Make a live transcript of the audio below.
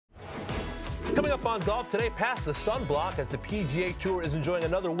Coming up on Golf Today, past the sunblock as the PGA Tour is enjoying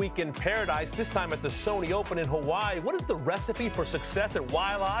another week in paradise, this time at the Sony Open in Hawaii. What is the recipe for success at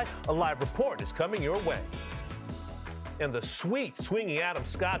Waialae? A live report is coming your way. And the sweet, swinging Adam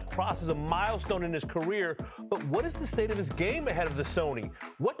Scott crosses a milestone in his career. But what is the state of his game ahead of the Sony?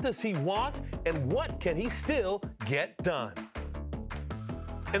 What does he want, and what can he still get done?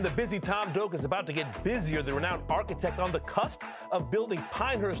 And the busy Tom Doak is about to get busier, the renowned architect on the cusp of building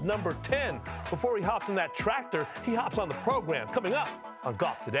Pinehurst number 10. Before he hops in that tractor, he hops on the program. Coming up on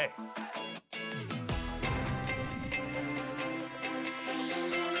Golf Today.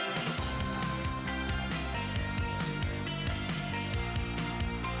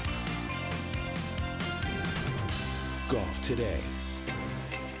 Golf Today.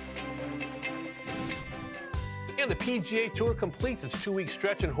 And the PGA Tour completes its two-week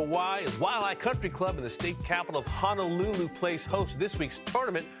stretch in Hawaii as Waialae Country Club in the state capital of Honolulu plays host to this week's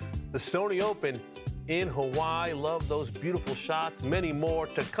tournament, the Sony Open in Hawaii. Love those beautiful shots. Many more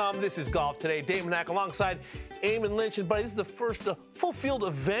to come. This is Golf Today. Dave Mack alongside Eamon Lynch. And buddy, this is the first full-field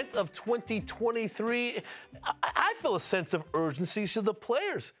event of 2023. I feel a sense of urgency. Should the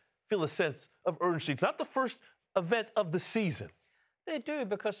players feel a sense of urgency? It's not the first event of the season. They do,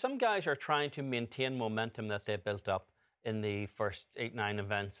 because some guys are trying to maintain momentum that they built up in the first 8-9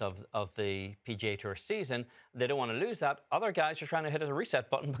 events of the PGA Tour season. They don't want to lose that. Other guys are trying to hit a reset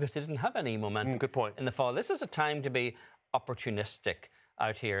button because they didn't have any momentum Good point. in the fall. This is a time to be opportunistic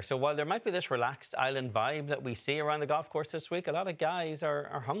out here. So while there might be this relaxed island vibe that we see around the golf course this week, a lot of guys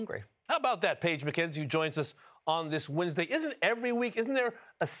are hungry. How about that, Paige McKenzie, who joins us on this Wednesday? Isn't there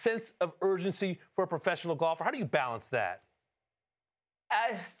a sense of urgency for a professional golfer? How do you balance that?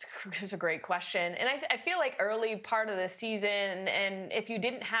 It's just a great question. And I feel like early part of the season, and if you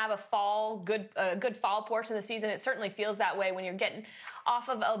didn't have a good fall portion of the season, it certainly feels that way when you're getting off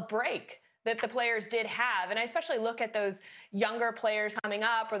of a break that the players did have. And I especially look at those younger players coming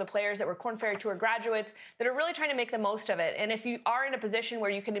up, or the players that were Korn Ferry Tour graduates that are really trying to make the most of it. And if you are in a position where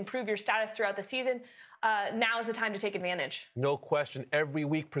you can improve your status throughout the season, now is the time to take advantage. No question. Every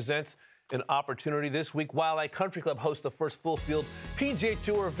week presents an opportunity. This week, Waialae Country Club hosts the first full-field PGA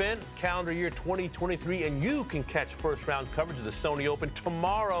Tour event, calendar year 2023, and you can catch first-round coverage of the Sony Open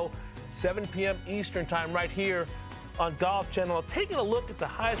tomorrow, 7 p.m. Eastern Time, right here on Golf Channel. Taking a look at the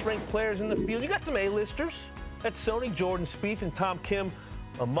highest-ranked players in the field. You got some A-listers. That's Sony, Jordan Spieth, and Tom Kim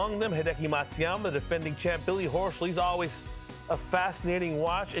among them. Hideki Matsuyama, the defending champ, Billy Horschel's always a fascinating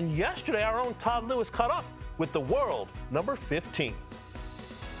watch. And yesterday, our own Todd Lewis caught up with the world number 15.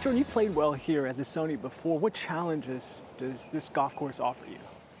 Jordan, you played well here at the Sony before. What challenges does this golf course offer you?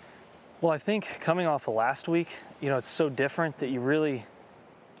 Well, I think coming off of last week, it's so different that you really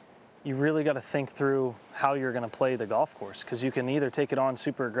got to think through how you're going to play the golf course, because you can either take it on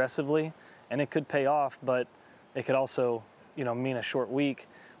super aggressively and it could pay off, but it could also, mean a short week,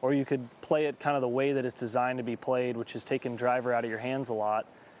 or you could play it kind of the way that it's designed to be played, which is taking driver out of your hands a lot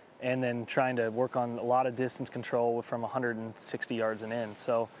and then trying to work on a lot of distance control from 160 yards and in.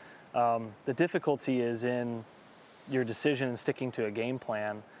 So the difficulty is in your decision and sticking to a game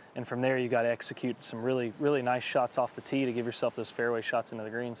plan. And from there, you got to execute some really, really nice shots off the tee to give yourself those fairway shots into the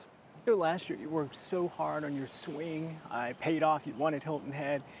greens. Last year, you worked so hard on your swing. It paid off. You won at Hilton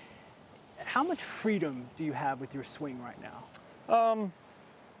Head. How much freedom do you have with your swing right now?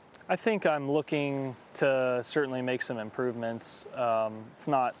 I think I'm looking to certainly make some improvements.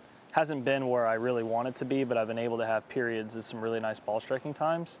 Hasn't been where I really want it to be, but I've been able to have periods of some really nice ball striking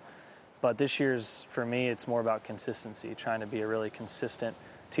times. But this year's, for me, it's more about consistency, trying to be a really consistent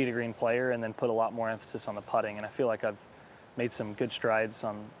tee to green player and then put a lot more emphasis on the putting. And I feel like I've made some good strides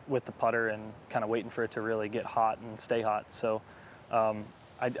with the putter and kind of waiting for it to really get hot and stay hot. So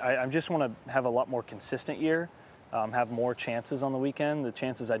I just want to have a lot more consistent year, have more chances on the weekend. The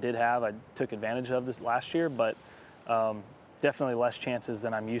chances I did have, I took advantage of this last year, but definitely less chances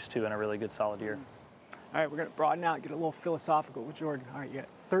than I'm used to in a really good, solid year. All right, we're going to broaden out, get a little philosophical with Jordan. All right, you got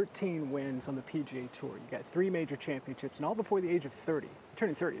 13 wins on the PGA Tour. You got 3 major championships, and all before the age of 30. You're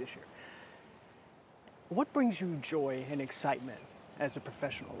turning 30 this year. What brings you joy and excitement as a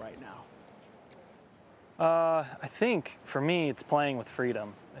professional right now? I think, for me, it's playing with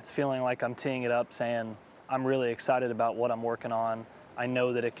freedom. It's feeling like I'm teeing it up, saying, I'm really excited about what I'm working on. I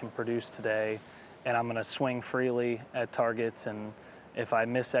know that it can produce today, and I'm going to swing freely at targets, and if I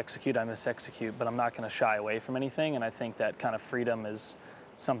miss-execute, I miss-execute, but I'm not going to shy away from anything, and I think that kind of freedom is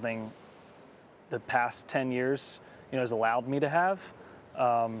something the past 10 years has allowed me to have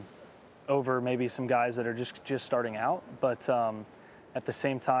over maybe some guys that are just starting out, but at the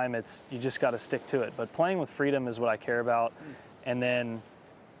same time, you just got to stick to it. But playing with freedom is what I care about, and then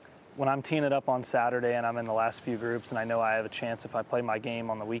when I'm teeing it up on Saturday and I'm in the last few groups and I know I have a chance if I play my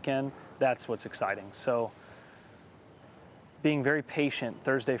game on the weekend, that's what's exciting. So being very patient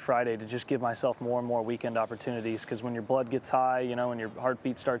Thursday, Friday to just give myself more and more weekend opportunities, because when your blood gets high, you know, and your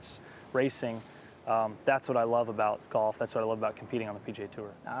heartbeat starts racing, that's what I love about golf. That's what I love about competing on the PGA Tour.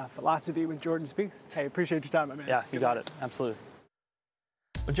 Philosophy with Jordan Spieth. Hey, appreciate your time, my man. Yeah, you got it. Absolutely.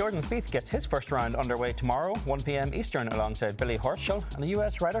 Well, Jordan Spieth gets his first round underway tomorrow, 1 p.m. Eastern, alongside Billy Horschel and the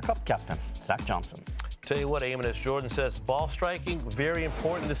U.S. Ryder Cup captain, Zach Johnson. Tell you what, Eamon, as Jordan says, ball striking, very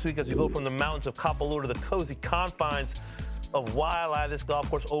important this week as we go from the mountains of Kapalua to the cozy confines of Waialae. This golf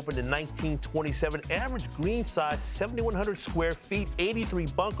course opened in 1927. Average green size, 7,100 square feet, 83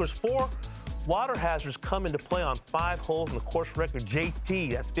 bunkers. 4 water hazards come into play on 5 holes, and the course record,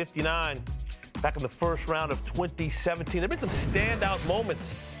 JT, at 59. Back in the first round of 2017. There have been some standout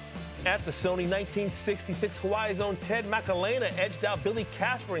moments at the Sony. 1966, Hawaii's own Ted Makalena edged out Billy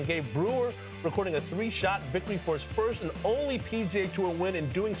Casper and Gabe Brewer, recording a 3-shot victory for his first and only PGA Tour win. In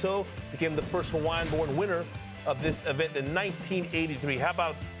doing so, became the first Hawaiian-born winner of this event in 1983. How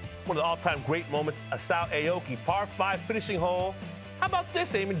about one of the all-time great moments, Asao Aoki, par 5 finishing hole. How about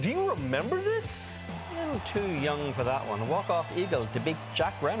this, Eamon? Do you remember this? A little too young for that one. A walk-off eagle to beat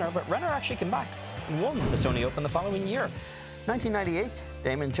Jack Renner, but Renner actually came back and won the Sony Open the following year. 1998,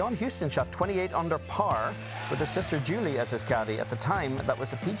 Damon John Houston shot 28 under par with his sister Julie as his caddy. At the time, that was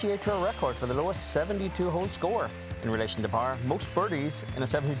the PGA Tour record for the lowest 72-hole score. In relation to par, most birdies in a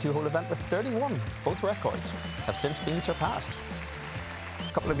 72-hole event with 31. Both records have since been surpassed.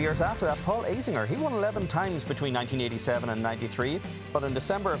 A couple of years after that, Paul Azinger, he won 11 times between 1987 and 93, but in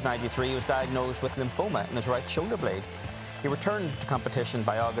December of 93 he was diagnosed with lymphoma in his right shoulder blade. He returned to competition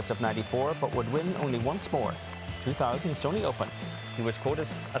by August of 94, but would win only once more, 2000 Sony Open. He was quoted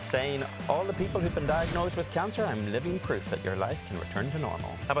as saying, "All the people who've been diagnosed with cancer, I'm living proof that your life can return to normal."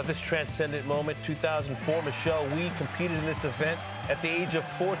 How about this transcendent moment? 2004, Michelle Wie competed in this event at the age of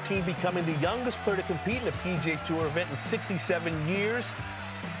 14, becoming the youngest player to compete in a PGA Tour event in 67 years.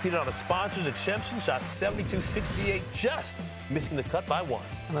 Competed on a sponsor's exemption, shot 72-68, just missing the cut by 1.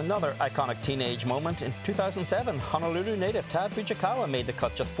 And another iconic teenage moment. In 2007, Honolulu native Tad Fujikawa made the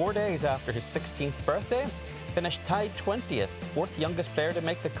cut just 4 days after his 16th birthday. Finished tied 20th, 4th youngest player to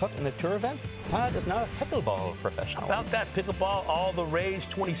make the cut in a tour event. Tad is now a pickleball professional. About that pickleball, all the rage.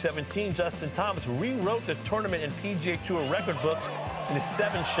 2017, Justin Thomas rewrote the tournament and PGA Tour record books in his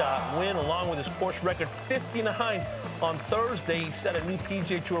 7-shot win, along with his course record 59 on Thursday. He set a new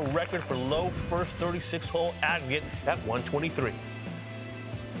PGA Tour record for low first 36-hole aggregate at 123.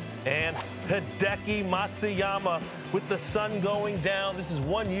 And Hideki Matsuyama with the sun going down. This is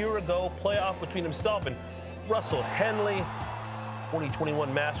 1 year ago, playoff between himself and Russell Henley,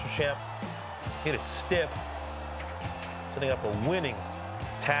 2021 Master champ, hit it stiff, setting up a winning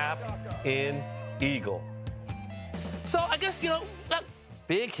tap-in eagle. So I guess,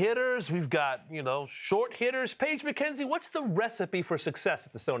 big hitters, we've got, short hitters. Paige McKenzie, what's the recipe for success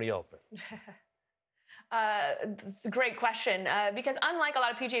at the Sony Open? It's a great question because unlike a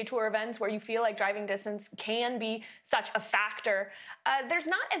lot of PGA Tour events where you feel like driving distance can be such a factor, there's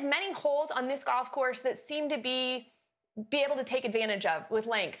not as many holes on this golf course that seem to be able to take advantage of with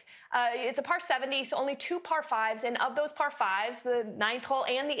length. It's a par 70, so only 2 par 5s, and of those par 5s, the 9th hole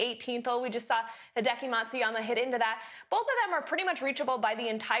and the 18th hole, we just saw Hideki Matsuyama hit into that. Both of them are pretty much reachable by the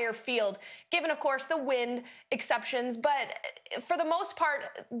entire field, given, of course, the wind exceptions, but for the most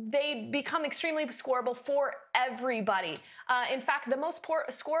part, they become extremely scoreable for everybody. In fact, the most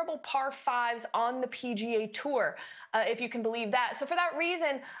scoreable par 5s on the PGA Tour, if you can believe that. So for that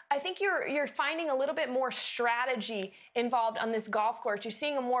reason, I think you're finding a little bit more strategy involved on this golf course. You're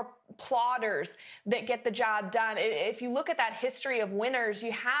seeing more plotters that get the job done. If you look at that history of winners,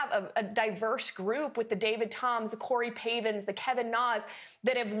 you have a diverse group with the David Toms, the Corey Pavins, the Kevin Nas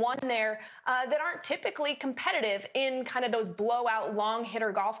that have won there that aren't typically competitive in kind of those blowout long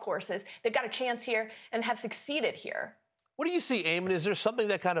hitter golf courses. They've got a chance here and have succeeded here. What do you see, Eamon? Is there something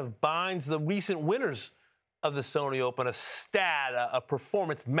that kind of binds the recent winners of the Sony Open, a stat, a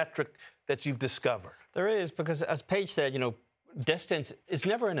performance metric that you've discovered? There is, because as Paige said, distance is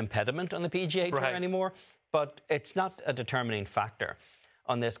never an impediment on the PGA Tour anymore, but it's not a determining factor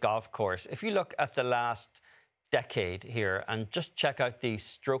on this golf course. If you look at the last decade here and just check out the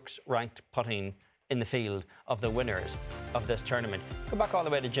strokes ranked putting in the field of the winners of this tournament, go back all the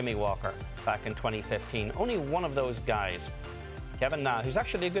way to Jimmy Walker back in 2015. Only one of those guys, Kevin Na, who's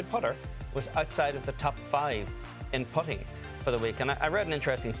actually a good putter, was outside of the top 5 in putting for the week. And I read an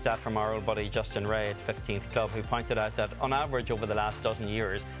interesting stat from our old buddy Justin Ray at 15th Club, who pointed out that on average over the last dozen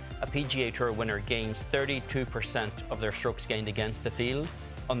years, a PGA Tour winner gains 32% of their strokes gained against the field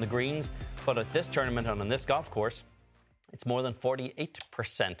on the greens. But at this tournament and on this golf course, it's more than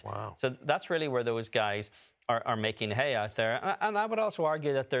 48%. Wow. So that's really where those guys are making hay out there. And I would also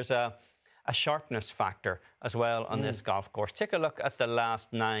argue that there's a sharpness factor as well on this golf course. Take a look at the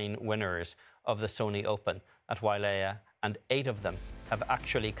last 9 winners of the Sony Open at Wailea, and 8 of them have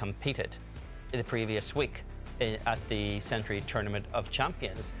actually competed in the previous week at the Century Tournament of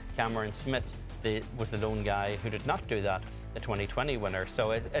Champions. Cameron Smith was the lone guy who did not do that, the 2020 winner.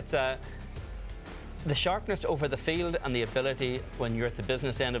 So it's the sharpness over the field and the ability when you're at the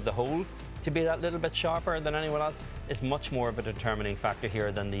business end of the hole to be that little bit sharper than anyone else is much more of a determining factor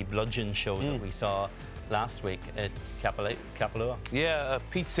here than the bludgeon show that we saw last week at Kapalua. Yeah,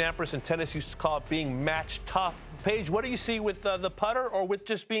 Pete Sampras in tennis used to call it being match tough. Paige, what do you see with the putter or with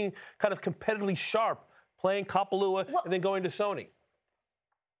just being kind of competitively sharp, playing Kapalua and then going to Sony?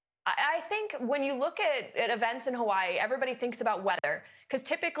 I think when you look at events in Hawaii, everybody thinks about weather, because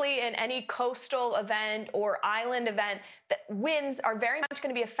typically in any coastal event or island event, the winds are very much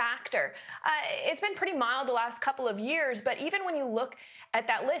going to be a factor. It's been pretty mild the last couple of years, but even when you look at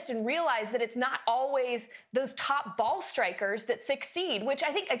that list and realize that it's not always those top ball strikers that succeed, which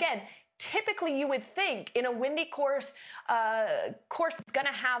I think, again, typically you would think in a windy course that's going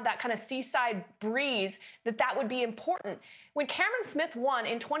to have that kind of seaside breeze, that would be important. When Cameron Smith won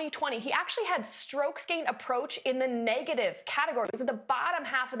in 2020, he actually had strokes gained approach in the negative category. It was at the bottom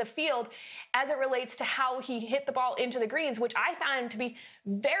half of the field as it relates to how he hit the ball into the greens, which I found to be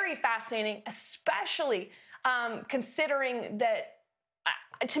very fascinating, especially considering that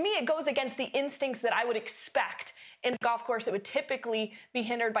to me, it goes against the instincts that I would expect in a golf course that would typically be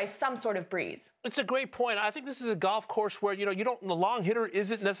hindered by some sort of breeze. It's a great point. I think this is a golf course where, the long hitter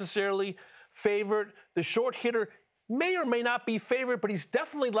isn't necessarily favored. The short hitter may or may not be favored, but he's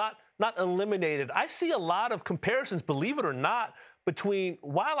definitely not eliminated. I see a lot of comparisons, believe it or not, between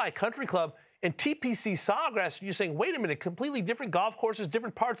Waialae Country Club and TPC Sawgrass. You're saying, wait a minute, completely different golf courses,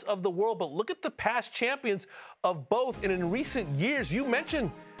 different parts of the world, but look at the past champions of both. And in recent years, you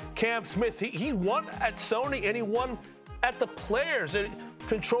mentioned Cam Smith. He won at Sony and he won at the Players,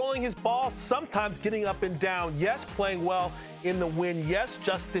 controlling his ball, sometimes getting up and down. Yes, playing well in the wind. Yes,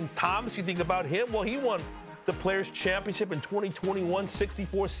 Justin Thomas, you think about him. Well, he won the Players Championship in 2021,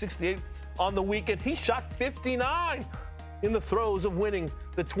 64-68 on the weekend. He shot 59 in the throes of winning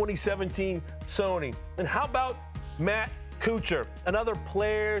the 2017 Sony. And how about Matt Kuchar, another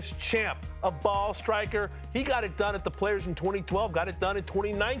Players champ, a ball striker? He got it done at the Players in 2012, got it done in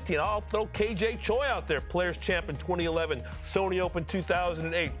 2019. I'll throw KJ Choi out there, Players champ in 2011, Sony Open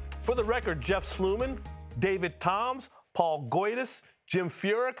 2008. For the record, Jeff Sluman, David Toms, Paul Goytis, Jim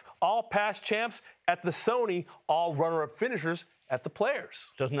Furyk, all past champs at the Sony, all runner-up finishers at the Players.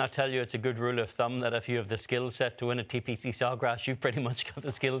 Doesn't that tell you it's a good rule of thumb that if you have the skill set to win a TPC Sawgrass, you've pretty much got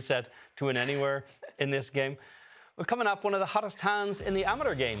the skill set to win anywhere in this game? Well, coming up, one of the hottest hands in the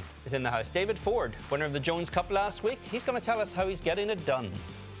amateur game is in the house. David Ford, winner of the Jones Cup last week. He's going to tell us how he's getting it done.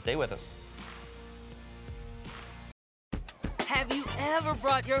 Stay with us. Have you ever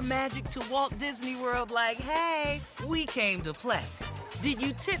brought your magic to Walt Disney World like, hey, we came to play? Did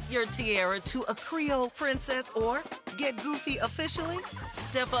you tip your tiara to a Creole princess or get goofy officially?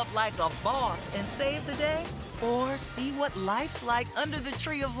 Step up like a boss and save the day? Or see what life's like under the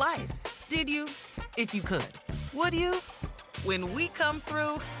tree of life? Did you? If you could. Would you? When we come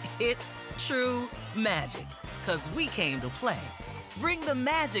through, it's true magic. 'Cause we came to play. Bring the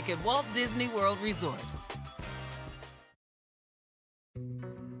magic at Walt Disney World Resort.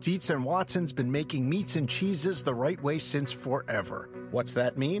 Dietz & Watson's been making meats and cheeses the right way since forever. What's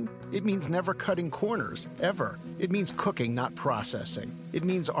that mean? It means never cutting corners, ever. It means cooking, not processing. It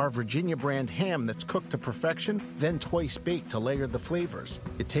means our Virginia brand ham that's cooked to perfection, then twice baked to layer the flavors.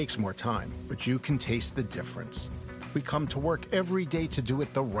 It takes more time, but you can taste the difference. We come to work every day to do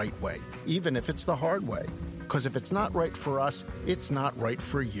it the right way, even if it's the hard way. Because if it's not right for us, it's not right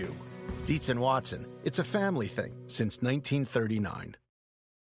for you. Dietz & Watson, it's a family thing since 1939.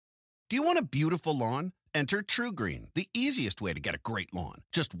 Do you want a beautiful lawn? Enter TruGreen, the easiest way to get a great lawn.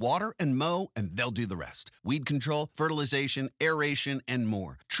 Just water and mow, and they'll do the rest. Weed control, fertilization, aeration, and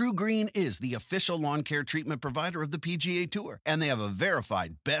more. TruGreen is the official lawn care treatment provider of the PGA Tour, and they have a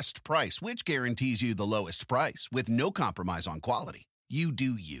verified best price, which guarantees you the lowest price with no compromise on quality. You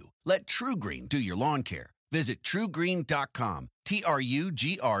do you. Let TruGreen do your lawn care. Visit TruGreen.com,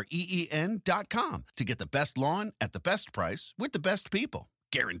 TruGreen.com, to get the best lawn at the best price with the best people.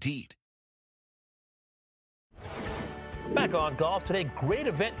 Guaranteed. Back on golf today, great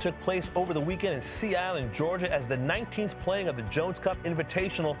event took place over the weekend in Sea Island, Georgia, as the 19th playing of the Jones Cup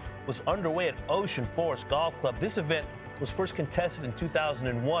Invitational was underway at Ocean Forest Golf Club. This event was first contested in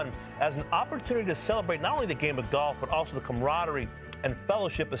 2001 as an opportunity to celebrate not only the game of golf, but also the camaraderie and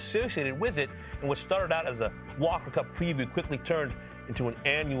fellowship associated with it. And what started out as a Walker Cup preview quickly turned into an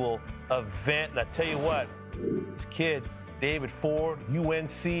annual event. And I tell you what, this kid, David Ford,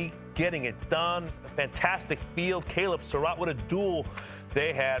 UNC, getting it done. A fantastic field. Caleb Surratt, what a duel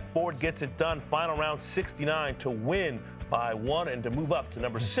they had. Ford gets it done. Final round 69 to win by 1 and to move up to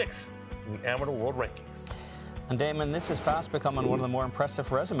number 6 in the Amateur World Rankings. And Damon, this is fast becoming one of the more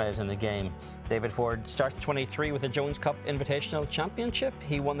impressive resumes in the game. David Ford starts 23 with the Jones Cup Invitational Championship.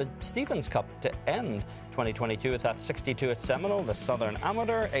 He won the Stevens Cup to end 2022 with that 62 at Seminole, the Southern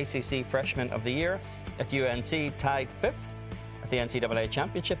Amateur, ACC Freshman of the Year. At UNC, tied 5th at the NCAA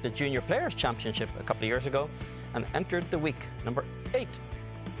Championship, the Junior Players Championship a couple of years ago, and entered the week number 8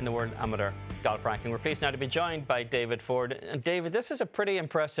 in the World Amateur Golf Ranking. We're pleased now to be joined by David Ford. And David, this is a pretty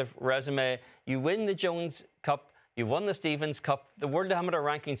impressive resume. You win the Jones Cup, you've won the Stevens Cup. The World Amateur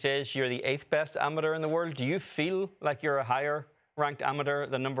Ranking says you're the 8th best amateur in the world. Do you feel like you're a higher ranked amateur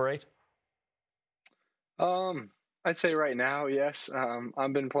than number 8? I'd say right now, yes.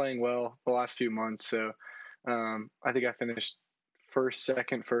 I've been playing well the last few months, so I think I finished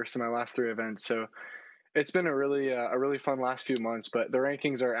second, first in my last 3 events. So it's been a really fun last few months. But the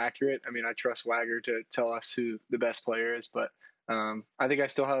rankings are accurate. I mean, I trust Wagger to tell us who the best player is, but I think I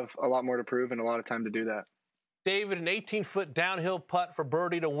still have a lot more to prove and a lot of time to do that. David, an 18-foot downhill putt for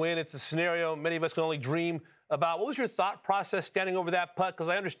birdie to win. It's a scenario many of us can only dream about. What was your thought process standing over that putt? Because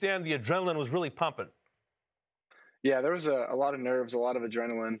I understand the adrenaline was really pumping. Yeah, there was a lot of nerves, a lot of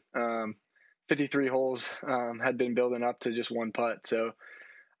adrenaline. 53 holes had been building up to just one putt. So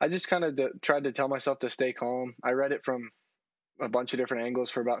I just kind of tried to tell myself to stay calm. I read it from a bunch of different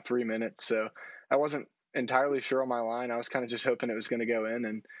angles for about 3 minutes. So I wasn't entirely sure on my line. I was kind of just hoping it was going to go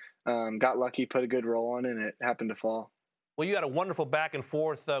in, and got lucky, put a good roll on it, and it happened to fall. Well, you had a wonderful back and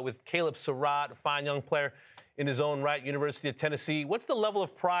forth with Caleb Surratt, a fine young player in his own right, University of Tennessee. What's the level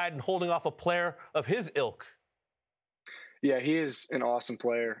of pride in holding off a player of his ilk? Yeah, he is an awesome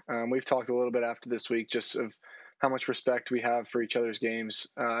player. We've talked a little bit after this week just of how much respect we have for each other's games.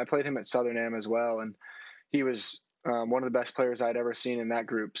 I played him at Southern Am as well, and he was one of the best players I'd ever seen in that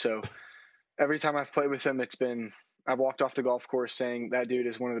group. So every time I've played with him, I've walked off the golf course saying that dude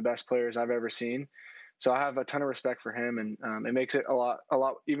is one of the best players I've ever seen. So I have a ton of respect for him, and it makes it a lot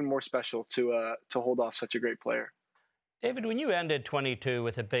even more special to hold off such a great player. David, when you ended 22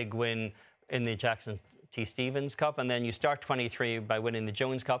 with a big win in the Jackson T. Stevens Cup, and then you start 23 by winning the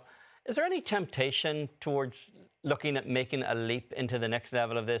Jones Cup, is there any temptation towards looking at making a leap into the next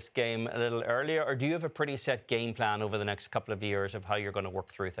level of this game a little earlier, or do you have a pretty set game plan over the next couple of years of how you're going to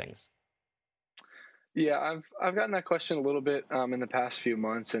work through things? Yeah, I've gotten that question a little bit in the past few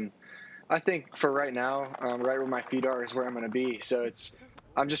months, and I think for right now, right where my feet are is where I'm going to be. So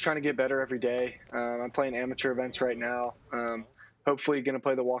I'm just trying to get better every day. I'm playing amateur events right now. Hopefully going to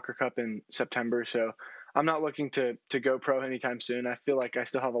play the Walker Cup in September. So I'm not looking to go pro anytime soon. I feel like I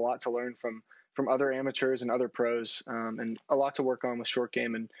still have a lot to learn from other amateurs and other pros, and a lot to work on with short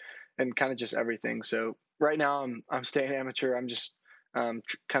game and kind of just everything. So right now I'm staying amateur. I'm just kind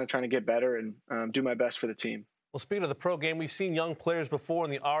of trying to get better and do my best for the team. Well, speaking of the pro game, we've seen young players before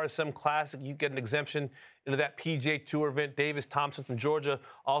in the RSM Classic. You get an exemption into that PGA Tour event. Davis Thompson from Georgia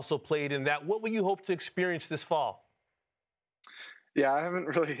also played in that. What will you hope to experience this fall? Yeah, I haven't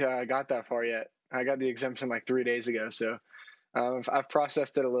really got that far yet. I got the exemption like 3 days ago, so I've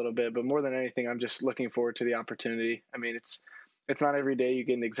processed it a little bit. But more than anything, I'm just looking forward to the opportunity. I mean, it's not every day you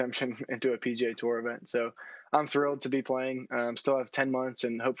get an exemption into a PGA Tour event, so I'm thrilled to be playing. Still have 10 months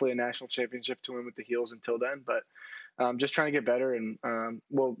and hopefully a national championship to win with the Heels until then. But just trying to get better, and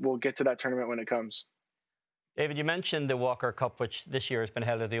we'll get to that tournament when it comes. David, you mentioned the Walker Cup, which this year has been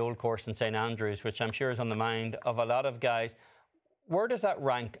held at the Old Course in St. Andrews, which I'm sure is on the mind of a lot of guys. Where does that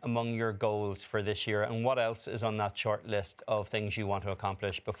rank among your goals for this year, and what else is on that short list of things you want to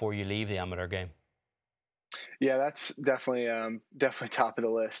accomplish before you leave the amateur game? Yeah, that's definitely top of the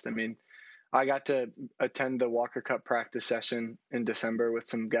list. I mean, I got to attend the Walker Cup practice session in December with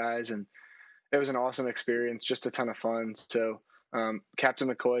some guys, and it was an awesome experience, just a ton of fun. So Captain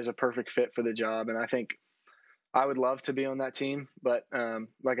McCoy is a perfect fit for the job, and I think I would love to be on that team. But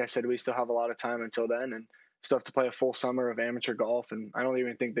like I said, we still have a lot of time until then, and still have to play a full summer of amateur golf, and I don't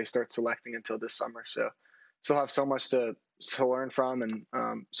even think they start selecting until this summer. So still have so much to learn from,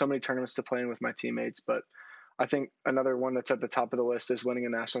 and so many tournaments to play in with my teammates. But I think another one that's at the top of the list is winning a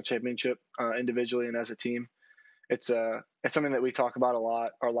national championship individually and as a team. It's something that we talk about a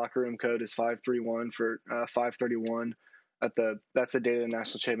lot. Our locker room code is 531 for 531. That's the date of the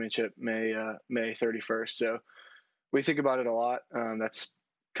national championship, May 31st. So we think about it a lot. That's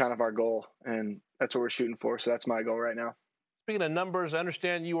kind of our goal, and that's what we're shooting for. So that's my goal right now. Speaking of numbers, I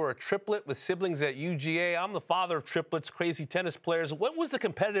understand you were a triplet with siblings at UGA. I'm the father of triplets, crazy tennis players. What was the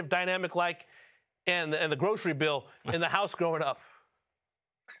competitive dynamic like and the grocery bill in the house growing up?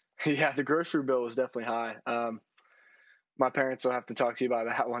 Yeah, the grocery bill was definitely high. My parents will have to talk to you about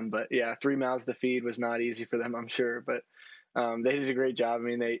that one. But, yeah, 3 mouths to feed was not easy for them, I'm sure. But they did a great job. I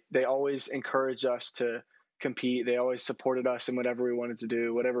mean, they always encouraged us to compete. They always supported us in whatever we wanted to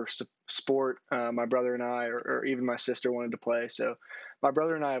do, whatever sport my brother and I or even my sister wanted to play. So my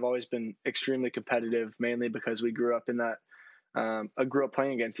brother and I have always been extremely competitive, mainly because we grew up in that. I grew up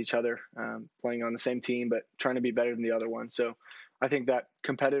playing against each other, playing on the same team, but trying to be better than the other one. So I think that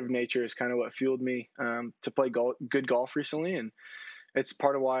competitive nature is kind of what fueled me to play good golf recently, and it's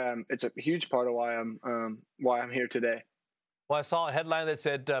part of why it's a huge part of why I'm here today. Well, I saw a headline that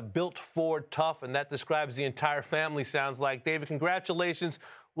said "Built Ford Tough," and that describes the entire family. Sounds like. David, congratulations.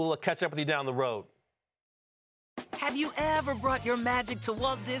 We'll catch up with you down the road. Have you ever brought your magic to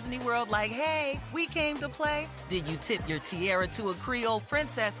Walt Disney World like, hey, we came to play? Did you tip your tiara to a Creole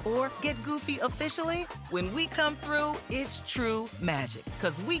princess or get goofy officially? When we come through, it's true magic,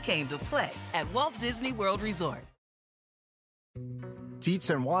 because we came to play at Walt Disney World Resort. Dietz &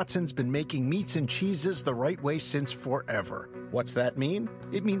 Watson's been making meats and cheeses the right way since forever. What's that mean?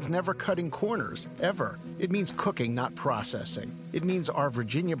 It means never cutting corners, ever. It means cooking, not processing. It means our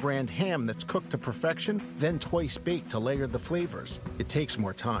Virginia brand ham that's cooked to perfection, then twice baked to layer the flavors. It takes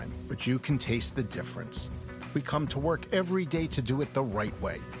more time, but you can taste the difference. We come to work every day to do it the right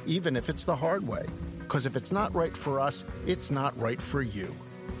way, even if it's the hard way. Because if it's not right for us, it's not right for you.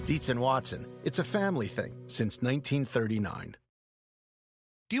 Dietz & Watson, it's a family thing since 1939.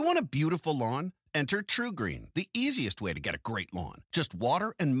 Do you want a beautiful lawn? Enter TruGreen, the easiest way to get a great lawn. Just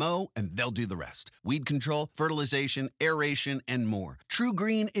water and mow, and they'll do the rest. Weed control, fertilization, aeration, and more.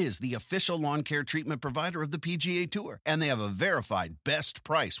 TruGreen is the official lawn care treatment provider of the PGA Tour, and they have a verified best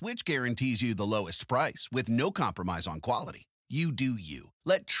price, which guarantees you the lowest price with no compromise on quality. You do you.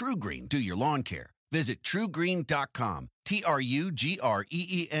 Let TruGreen do your lawn care. Visit TruGreen.com,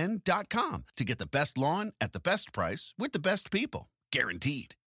 TruGreen.com, to get the best lawn at the best price with the best people.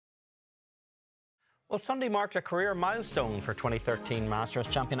 Guaranteed. Well, Sunday marked a career milestone for 2013 Masters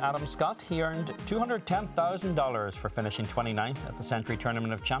champion Adam Scott. He earned $210,000 for finishing 29th at the Century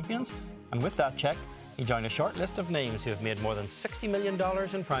Tournament of Champions. And with that check, he joined a short list of names who have made more than $60 million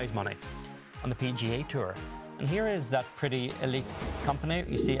in prize money on the PGA Tour. And here is that pretty elite company.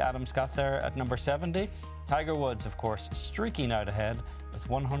 You see Adam Scott there at number 70. Tiger Woods, of course, streaking out ahead with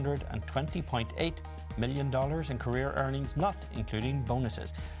 $120.8 million in career earnings, not including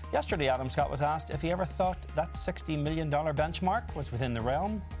bonuses. Yesterday, Adam Scott was asked if he ever thought that $60 million benchmark was within the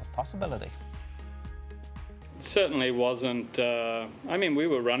realm of possibility. It certainly wasn't. We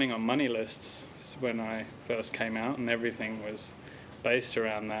were running on money lists when I first came out, and everything was based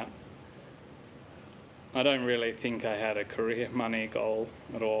around that. I don't really think I had a career money goal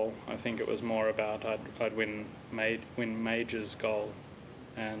at all. I think it was more about I'd win majors goal,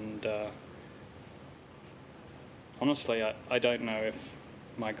 and honestly, I don't know if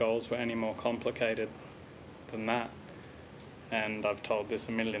my goals were any more complicated than that. And I've told this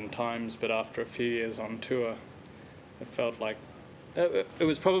a million times, but after a few years on tour, it felt like it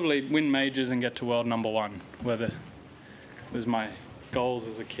was probably win majors and get to world number one, whether it was my goals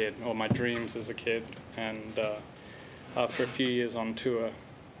as a kid or my dreams as a kid. And after a few years on tour,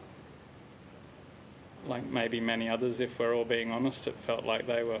 like maybe many others, if we're all being honest, it felt like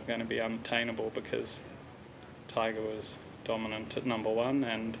they were going to be unattainable because Tiger was dominant at number one,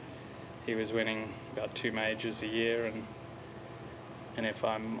 and he was winning about 2 majors a year, and if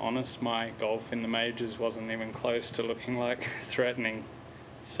I'm honest, my golf in the majors wasn't even close to looking like threatening.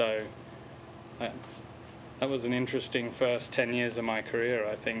 So that was an interesting first 10 years of my career,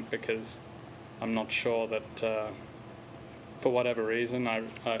 I think, because I'm not sure that for whatever reason I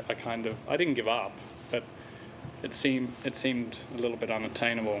didn't give up, but it seemed a little bit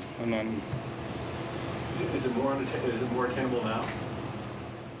unattainable. And then Is it more attainable now?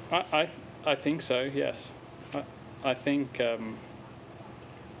 I think so, yes. I think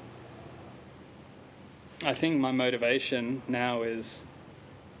my motivation now is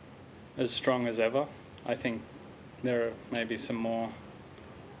as strong as ever. I think there are maybe some more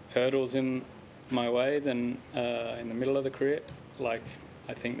hurdles in my way than in the middle of the career. Like,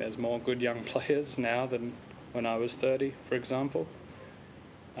 I think there's more good young players now than when I was 30, for example.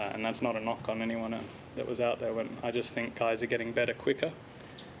 And that's not a knock on anyone that was out there. When I just think guys are getting better quicker.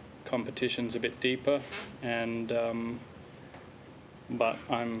 Competition's a bit deeper, and but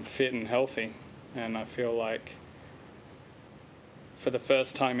I'm fit and healthy, and I feel like for the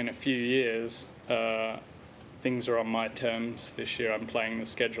first time in a few years, things are on my terms. This year I'm playing the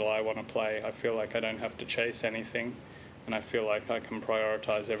schedule I want to play. I feel like I don't have to chase anything, and I feel like I can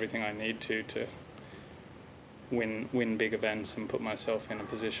prioritize everything I need to win big events and put myself in a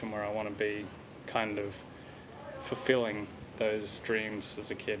position where I want to be, kind of fulfilling those dreams as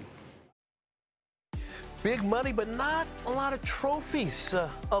a kid. Big money, but not a lot of trophies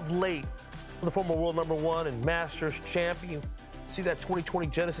of late. The former world number one and Masters champion. See that 2020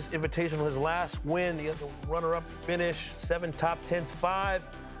 Genesis Invitational, his last win, the runner-up finish, 7 top 10s, 5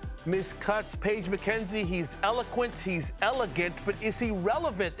 missed cuts. Paige McKenzie, he's eloquent, he's elegant, but is he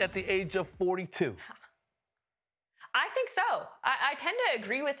relevant at the age of 42? I think so. I tend to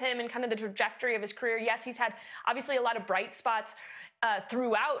agree with him in kind of the trajectory of his career. Yes, he's had obviously a lot of bright spots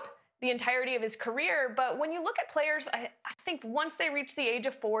throughout the entirety of his career. But when you look at players, I think once they reach the age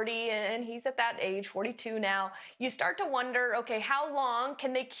of 40, and he's at that age, 42 now, you start to wonder, okay, how long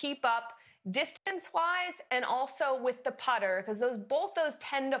can they keep up distance-wise and also with the putter? Because both those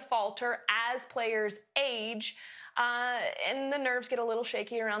tend to falter as players age. And the nerves get a little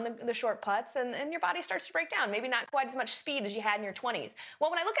shaky around the short putts, and your body starts to break down. Maybe not quite as much speed as you had in your 20s. Well,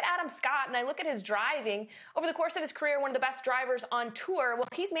 when I look at Adam Scott and I look at his driving, over the course of his career, one of the best drivers on tour, well,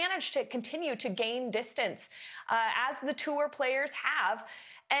 he's managed to continue to gain distance, as the tour players have.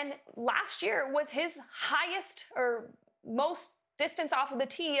 And last year was his highest or most distance off of the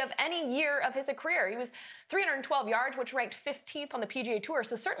tee of any year of his career. He was 312 yards, which ranked 15th on the PGA Tour,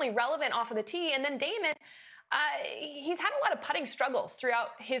 so certainly relevant off of the tee. And then Damon, he's had a lot of putting struggles throughout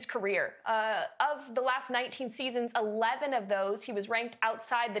his career. Of the last 19 seasons, 11 of those, he was ranked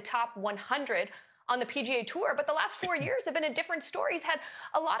outside the top 100 on the PGA Tour. But the last 4 years have been a different story. He's had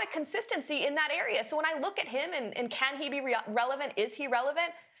a lot of consistency in that area. So when I look at him and can he be relevant, is he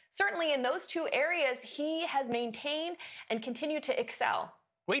relevant? Certainly in those two areas, he has maintained and continued to excel.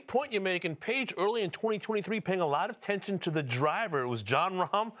 Great point you're making. Paige, early in 2023, paying a lot of attention to the driver. It was Jon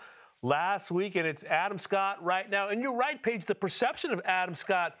Rahm last week, and it's Adam Scott right now. And you're right, Paige, the perception of Adam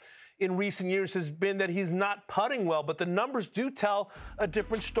Scott in recent years has been that he's not putting well, but the numbers do tell a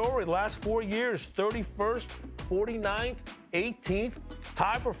different story. The last 4 years, 31st, 49th, 18th,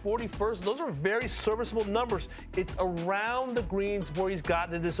 tied for 41st. Those are very serviceable numbers. It's around the greens where he's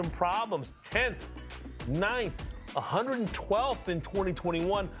gotten into some problems. 10th, 9th, 112th in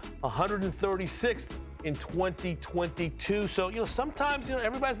 2021, 136th in 2022. So, sometimes,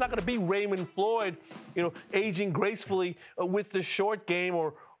 everybody's not going to be Raymond Floyd, aging gracefully with the short game,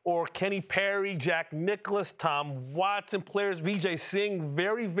 or Kenny Perry, Jack Nicklaus, Tom Watson, players, Vijay Singh,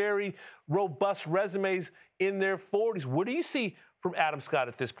 very, very robust resumes in their 40s. What do you see from Adam Scott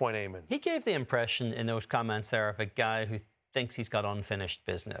at this point, Eamon? He gave the impression in those comments there of a guy who thinks he's got unfinished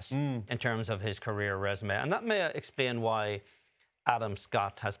business in terms of his career resume. And that may explain why Adam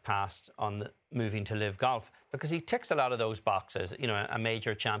Scott has passed on moving to LIV Golf, because he ticks a lot of those boxes. A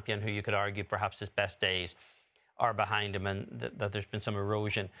major champion who you could argue perhaps his best days are behind him, and that there's been some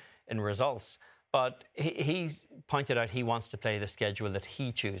erosion in results. But he's pointed out he wants to play the schedule that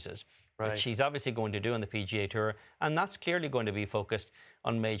he chooses, which he's obviously going to do on the PGA Tour, and that's clearly going to be focused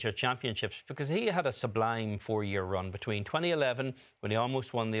on major championships, because he had a sublime 4-year run between 2011, when he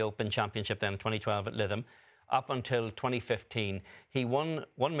almost won the Open Championship, then in 2012 at Lytham, up until 2015. He won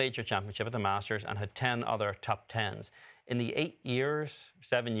one major championship at the Masters and had 10 other top 10s. In the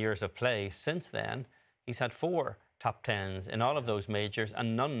 7 years of play since then, he's had 4 top 10s in all of those majors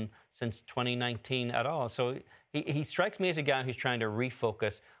and none since 2019 at all. So he strikes me as a guy who's trying to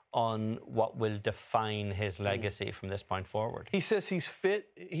refocus on what will define his legacy from this point forward. He says he's fit,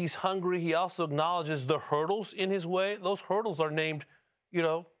 he's hungry. He also acknowledges the hurdles in his way. Those hurdles are named,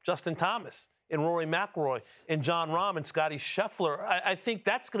 Justin Thomas and Rory McIlroy and Jon Rahm and Scottie Scheffler. I think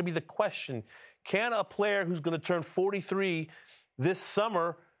that's going to be the question. Can a player who's going to turn 43 this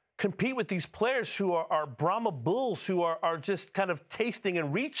summer compete with these players who are Brahma Bulls, who are just kind of tasting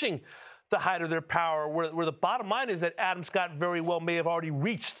and reaching the height of their power, where the bottom line is that Adam Scott very well may have already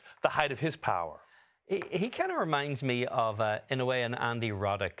reached the height of his power? He kind of reminds me of, in a way, an Andy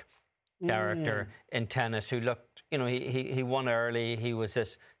Roddick character in tennis who looked, he won early. He was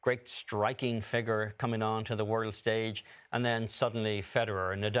this great striking figure coming onto the world stage. And then suddenly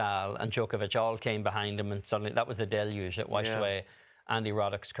Federer, Nadal and Djokovic all came behind him. And suddenly that was the deluge that washed away Andy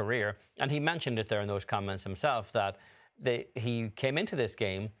Roddick's career. And he mentioned it there in those comments himself, that he came into this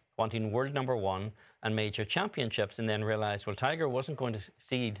game wanting world number one and major championships, and then realised, well, Tiger wasn't going to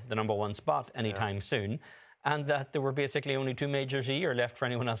cede the number one spot anytime soon, and that there were basically only 2 majors a year left for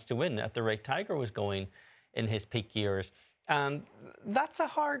anyone else to win at the rate Tiger was going in his peak years. And that's a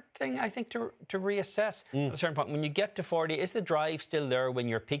hard thing, I think, to reassess at a certain point. When you get to 40, is the drive still there when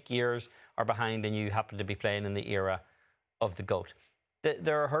your peak years are behind and you happen to be playing in the era of the GOAT?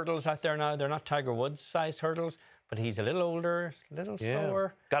 There are hurdles out there now. They're not Tiger Woods-sized hurdles, but he's a little older, a little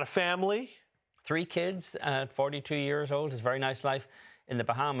slower. Got a family. 3 kids at 42 years old. His very nice life in the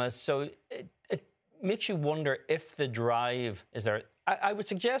Bahamas. So it makes you wonder if the drive is there. I would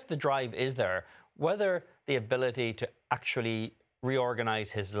suggest the drive is there. Whether the ability to actually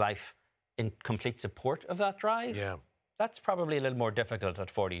reorganize his life in complete support of that drive, that's probably a little more difficult at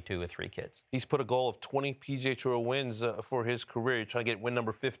 42 with 3 kids. He's put a goal of 20 PGA Tour wins for his career. He's trying to get win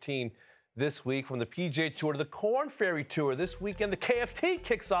number 15 this week. From the PGA Tour to the Korn Ferry Tour this weekend, the KFT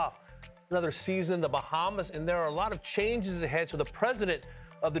kicks off another season in the Bahamas, and there are a lot of changes ahead. So the president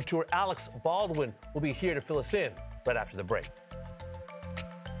of the tour, Alex Baldwin, will be here to fill us in right after the break.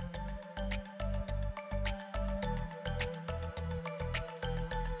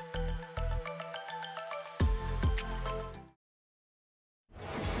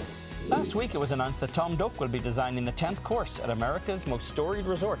 Last week, it was announced that Tom Doak will be designing the 10th course at America's most storied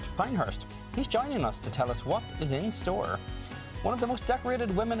resort, Pinehurst. He's joining us to tell us what is in store. One of the most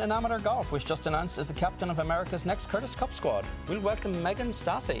decorated women in amateur golf was just announced as the captain of America's next Curtis Cup squad. We'll welcome Megan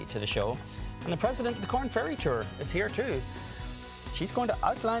Stassi to the show. And the president of the Korn Ferry Tour is here too. She's going to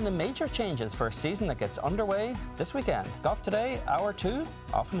outline the major changes for a season that gets underway this weekend. Golf Today, Hour 2,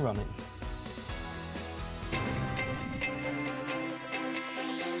 off and running.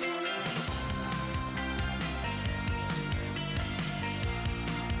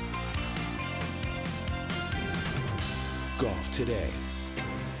 Golf Today.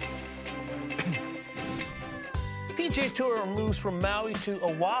 PGA Tour moves from Maui to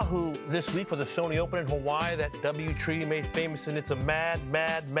Oahu this week for the Sony Open in Hawaii. That W treaty made famous, and it's a mad,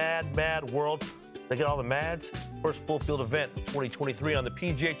 mad, mad, mad world. They get all the mads. First full field event 2023 on the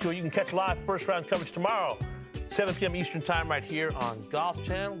PGA Tour. You can catch live first round coverage tomorrow, 7 p.m. Eastern Time, right here on Golf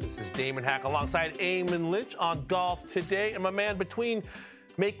Channel. This is Damon Hack alongside Eamon Lynch on Golf Today. And my man, between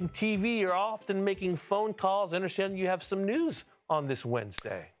making TV, you're often making phone calls. I understand you have some news on this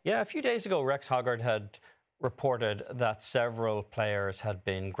Wednesday. Yeah, a few days ago, Rex Hoggard had reported that several players had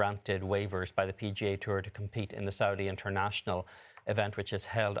been granted waivers by the PGA Tour to compete in the Saudi International event, which is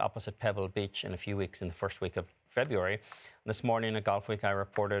held opposite Pebble Beach in a few weeks in the first week of February. And this morning at Golf Week, I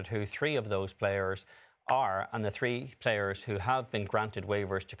reported who 3 of those players are, and the 3 players who have been granted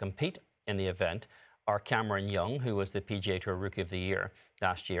waivers to compete in the event are Cameron Young, who was the PGA Tour Rookie of the Year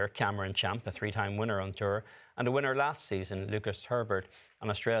last year, Cameron Champ, a 3-time winner on tour, and a winner last season, Lucas Herbert,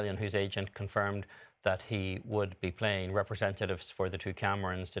 an Australian whose agent confirmed that he would be playing. Representatives for the 2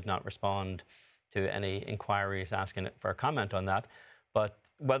 Camerons did not respond to any inquiries asking for a comment on that. But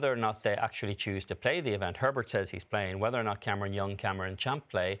whether or not they actually choose to play the event, Herbert says he's playing. Whether or not Cameron Young, Cameron Champ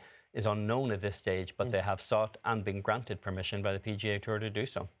play is unknown at this stage, but they have sought and been granted permission by the PGA Tour to do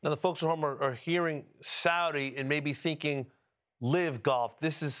so. Now, the folks at home are hearing Saudi and maybe thinking Live Golf.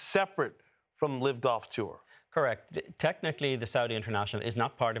 This is separate from Live Golf Tour. Correct. Technically, the Saudi International is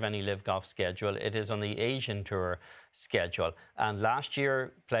not part of any Live Golf schedule. It is on the Asian Tour schedule. And last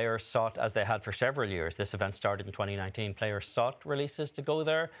year, players sought, as they had for several years, this event started in 2019, players sought releases to go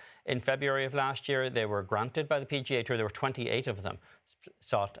there. In February of last year, they were granted by the PGA Tour. There were 28 of them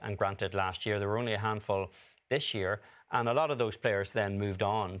sought and granted last year. There were only a handful this year. And a lot of those players then moved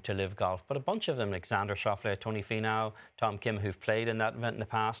on to Live Golf. But a bunch of them, like Xander Schauffele, Tony Finau, Tom Kim, who've played in that event in the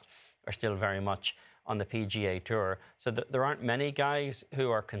past, are still very much on the PGA Tour. So there aren't many guys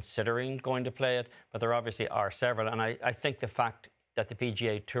who are considering going to play it, but there obviously are several. And I think the fact that the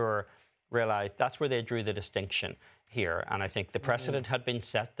PGA Tour realised that's where they drew the distinction here. And I think the precedent had been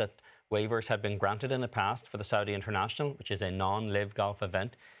set that waivers had been granted in the past for the Saudi International, which is a non-Live Golf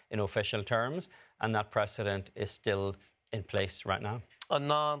event in official terms, and that precedent is still in place right now. A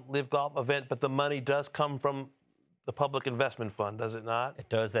non-Live Golf event, but the money does come from the Public Investment Fund, does it not? It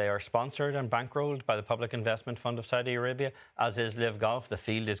does. They are sponsored and bankrolled by the Public Investment Fund of Saudi Arabia, as is Live Golf. The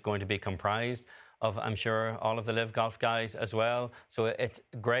field is going to be comprised of, I'm sure, all of the Live Golf guys as well. So it's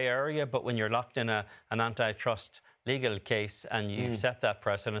a grey area, but when you're locked in an antitrust legal case and you've set that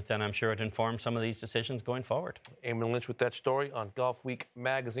precedent, then I'm sure it informs some of these decisions going forward. Eamon Lynch with that story on Golf Week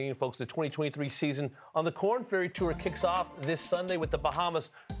magazine. Folks, the 2023 season on the Korn Ferry Tour kicks off this Sunday with the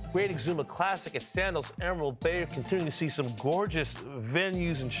Bahamas Great Exuma Classic at Sandals Emerald Bay. Continuing to see some gorgeous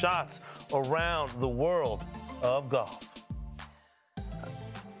venues and shots around the world of golf.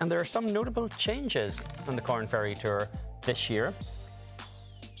 And there are some notable changes on the Korn Ferry Tour this year.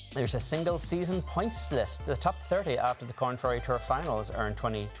 There's a single season points list. The top 30 after the Corn Ferry Tour Finals earn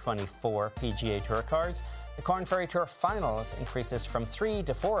 2024 PGA Tour cards. The Corn Ferry Tour Finals increases from 3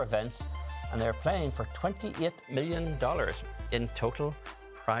 to 4 events, and they're playing for $28 million in total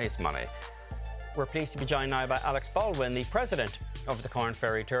prize money. We're pleased to be joined now by Alex Baldwin, the president of the Corn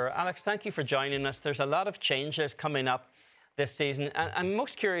Ferry Tour. Alex, thank you for joining us. There's a lot of changes coming up this season, and I'm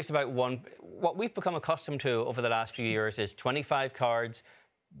most curious about one. What we've become accustomed to over the last few years is 25 cards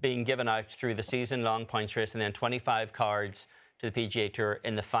being given out through the season-long points race, and then 25 cards to the PGA Tour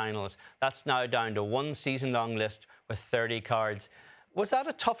in the finals. That's now down to one season-long list with 30 cards. Was that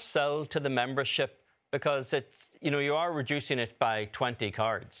a tough sell to the membership? Because it's, you are reducing it by 20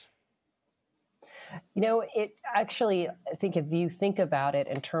 cards. It actually, I think if you think about it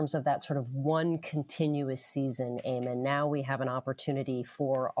in terms of that sort of one continuous season, Eamon, now we have an opportunity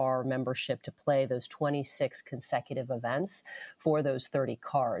for our membership to play those 26 consecutive events for those 30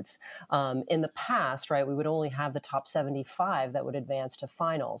 cards. In the past, right, we would only have the top 75 that would advance to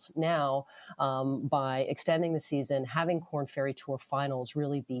finals. Now, by extending the season, having Corn Ferry Tour Finals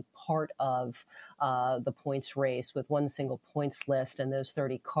really be part of the points race with one single points list and those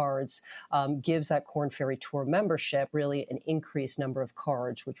 30 cards gives that Corn Ferry Tour membership really an increased number of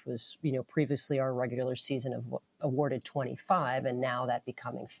cards, which was, previously our regular season awarded 25, and now that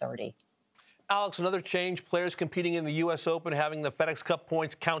becoming 30. Alex, another change, players competing in the U.S. Open having the FedEx Cup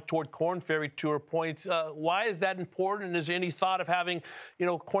points count toward Corn Ferry Tour points. Why is that important? And is there any thought of having,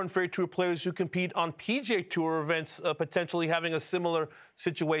 Corn Ferry Tour players who compete on PGA Tour events potentially having a similar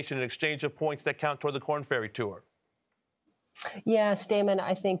situation, an exchange of points that count toward the Corn Ferry Tour? Yeah, Stamen,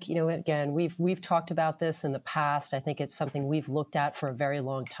 I think, again, we've talked about this in the past. I think it's something we've looked at for a very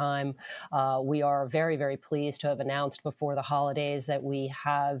long time. We are very, very pleased to have announced before the holidays that we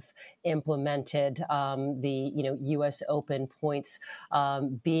have implemented the, U.S. Open points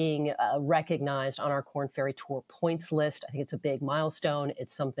being recognized on our Corn Ferry Tour points list. I think it's a big milestone.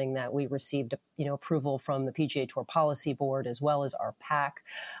 It's something that we received, approval from the PGA Tour Policy Board as well as our PAC.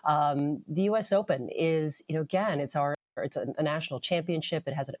 The U.S. Open is, again, it's a national championship.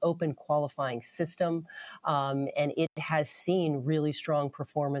 It has an open qualifying system, and it has seen really strong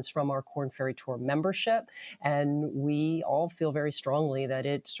performance from our Corn Ferry Tour membership. And we all feel very strongly that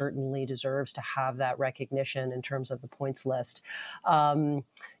it certainly deserves to have that recognition in terms of the points list.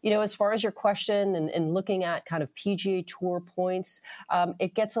 As far as your question and looking at kind of PGA Tour points,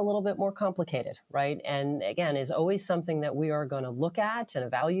 it gets a little bit more complicated, right? And again, is always something that we are going to look at and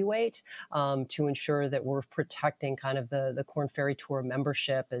evaluate to ensure that we're protecting kind of the Corn Ferry Tour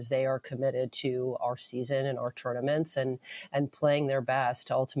membership as they are committed to our season and our tournaments and playing their best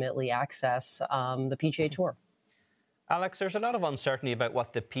to ultimately access the PGA Tour. Alex, there's a lot of uncertainty about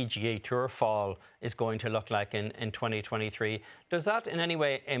what the PGA Tour fall is going to look like in 2023. Does that in any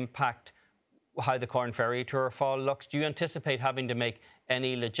way impact how the Corn Ferry Tour fall looks? Do you anticipate having to make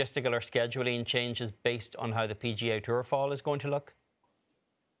any logistical or scheduling changes based on how the PGA Tour fall is going to look?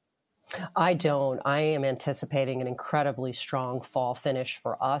 I don't. I am anticipating an incredibly strong fall finish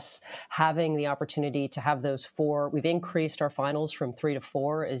for us. Having the opportunity to have those 4, we've increased our finals from 3 to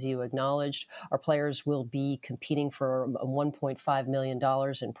 4, as you acknowledged. Our players will be competing for $1.5 million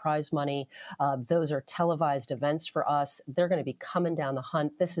in prize money. Those are televised events for us. They're going to be coming down the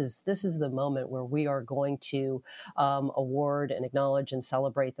hunt. This is the moment where we are going to award and acknowledge and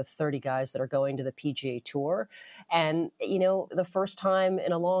celebrate the 30 guys that are going to the PGA Tour. And, the first time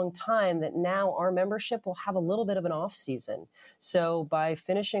in a long time that now our membership will have a little bit of an off season. So by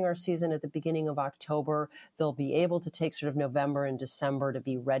finishing our season at the beginning of October, they'll be able to take sort of November and December to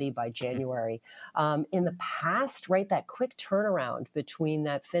be ready by January. In the past, right, that quick turnaround between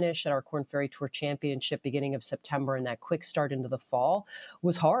that finish at our Corn Ferry Tour Championship beginning of September and that quick start into the fall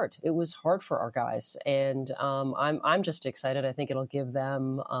was hard. It was hard for our guys. And I'm just excited. I think it'll give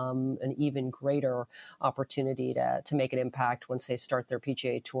them an even greater opportunity to make an impact once they start their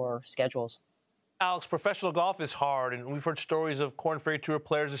PGA Tour schedules. Alex, professional golf is hard, and we've heard stories of Corn Ferry Tour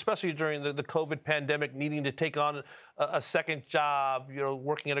players, especially during the COVID pandemic, needing to take on a second job,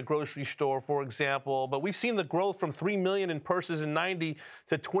 working at a grocery store, for example. But we've seen the growth from 3 million in purses in 90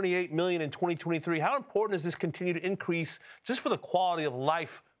 to 28 million in 2023. How important is this continue to increase just for the quality of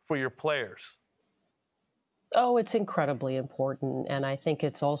life for your players? Oh, it's incredibly important. And I think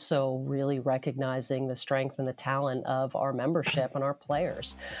it's also really recognizing the strength and the talent of our membership and our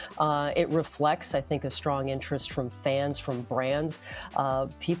players. It reflects, I think, a strong interest from fans, from brands.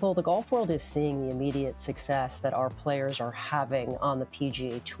 The golf world is seeing the immediate success that our players are having on the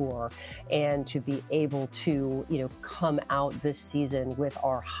PGA Tour. And to be able to, come out this season with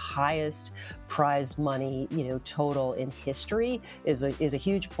our highest prize money, total in history is a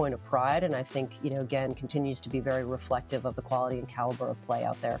huge point of pride. And I think, again, continues to be very reflective of the quality and caliber of play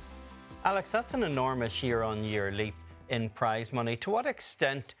out there. Alex, that's an enormous year-on-year leap in prize money. To what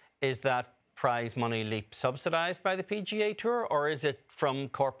extent is that prize money leap subsidized by the PGA Tour, or is it from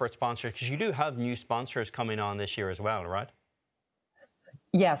corporate sponsors? Because you do have new sponsors coming on this year as well, right?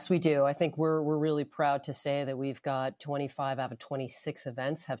 Yes, we do. I think we're really proud to say that we've got 25 out of 26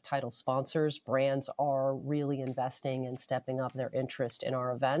 events have title sponsors. Brands are really investing and stepping up their interest in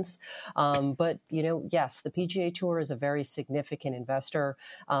our events. But, yes, the PGA Tour is a very significant investor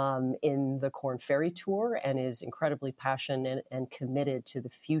in the Korn Ferry Tour and is incredibly passionate and committed to the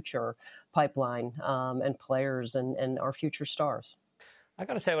future pipeline and players and our future stars. I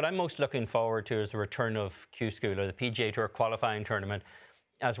got to say, what I'm most looking forward to is the return of Q School, or the PGA Tour qualifying tournament,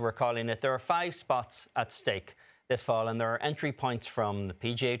 as we're calling it. There are 5 spots at stake this fall, and there are entry points from the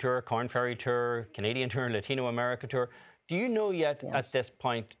PGA Tour, Korn Ferry Tour, Canadian Tour, Latino America Tour. Do you know yet at this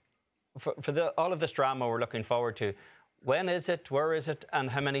point, for all of this drama we're looking forward to, when is it, where is it, and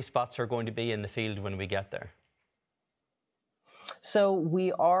how many spots are going to be in the field when we get there? So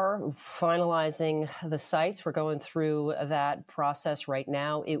we are finalizing the sites. We're going through that process right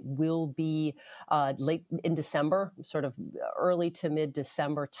now. It will be late in December, sort of early to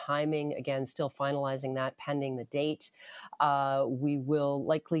mid-December timing. Again, still finalizing that pending the date. We will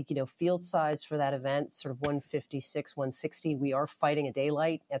likely, field size for that event, sort of 156, 160. We are fighting a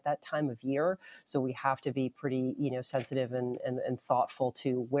daylight at that time of year, so we have to be pretty, sensitive and thoughtful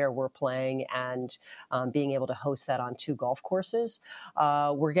to where we're playing and being able to host that on 2 golf courses.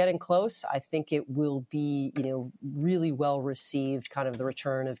 We're getting close. I think it will be, really well received, kind of the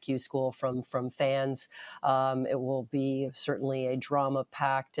return of Q School from fans. It will be certainly a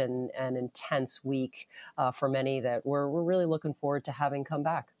drama-packed and intense week for many that we're really looking forward to having come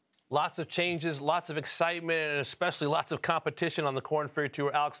back. Lots of changes, lots of excitement, and especially lots of competition on the Korn Ferry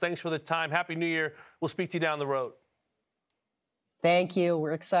Tour. Alex, thanks for the time. Happy New Year. We'll speak to you down the road. Thank you.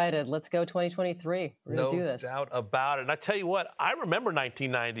 We're excited. Let's go 2023. We're going to do this. No doubt about it. And I tell you what, I remember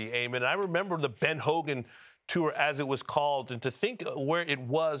 1990, Eamon. I remember the Ben Hogan Tour, as it was called, and to think where it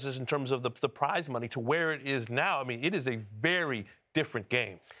was just in terms of the prize money to where it is now. I mean, it is a very different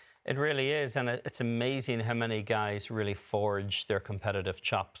game. It really is, and it's amazing how many guys really forged their competitive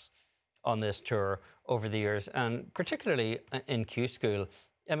chops on this tour over the years, and particularly in Q School.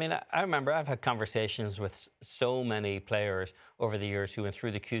 I mean, I remember I've had conversations with so many players over the years who went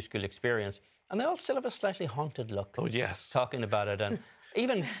through the Q School experience, and they all still have a slightly haunted look. Oh, yes. Talking about it. And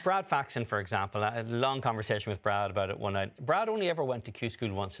even Brad Faxon, for example, I had a long conversation with Brad about it one night. Brad only ever went to Q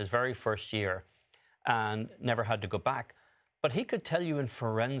School once, his very first year, and never had to go back. But he could tell you in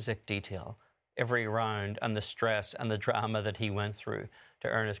forensic detail every round and the stress and the drama that he went through to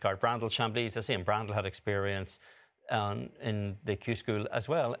earn his card. Brandel Chambly's the same. Brandel had experience in the Q School as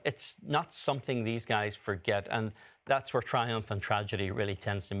well. It's not something these guys forget, and that's where triumph and tragedy really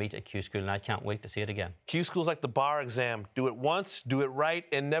tends to meet at Q School, and I can't wait to see it again. Q School's like the bar exam. Do it once, do it right,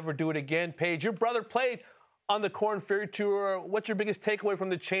 and never do it again. Paige, your brother played on the Korn Ferry Tour. What's your biggest takeaway from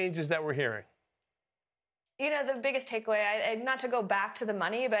the changes that we're hearing? The biggest takeaway, not to go back to the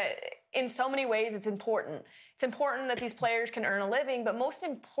money, but in so many ways it's important. It's important that these players can earn a living, but most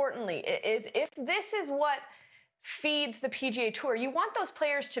importantly is if this is what feeds the PGA Tour, you want those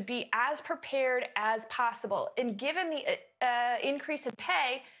players to be as prepared as possible. And given the increase in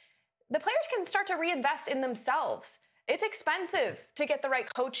pay, the players can start to reinvest in themselves. It's expensive to get the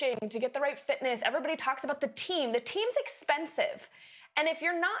right coaching, to get the right fitness. Everybody talks about the team. The team's expensive. And if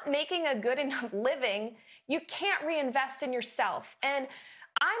you're not making a good enough living, you can't reinvest in yourself. And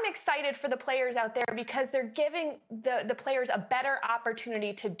I'm excited for the players out there because they're giving the players a better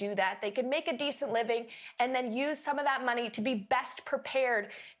opportunity to do that. They can make a decent living and then use some of that money to be best prepared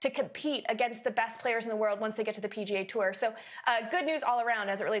to compete against the best players in the world once they get to the PGA Tour. So good news all around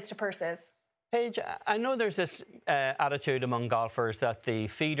as it relates to purses. Paige, I know there's this attitude among golfers that the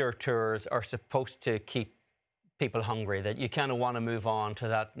feeder tours are supposed to keep people hungry, that you kind of want to move on to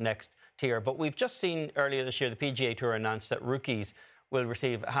that next tier. But we've just seen earlier this year the PGA Tour announced that rookies will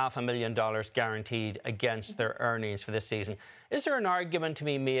receive $500,000 guaranteed against their earnings for this season. Is there an argument to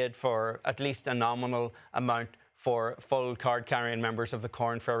be made for at least a nominal amount for full card-carrying members of the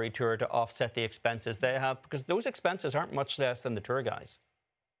Corn Ferry Tour to offset the expenses they have? Because those expenses aren't much less than the tour guys.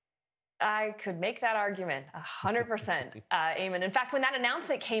 I could make that argument 100%, Eamon. In fact, when that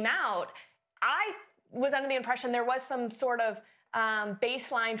announcement came out, I was under the impression there was some sort of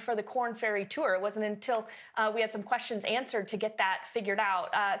baseline for the Corn Ferry Tour. It wasn't until we had some questions answered to get that figured out.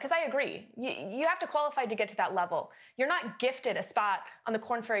 Because I agree, you have to qualify to get to that level. You're not gifted a spot on the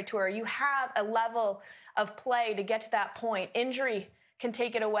Corn Ferry Tour. You have a level of play to get to that point. Injury can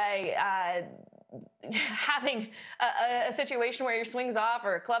take it away. Having a situation where your swing's off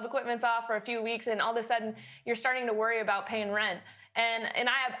or club equipment's off for a few weeks, and all of a sudden you're starting to worry about paying rent. And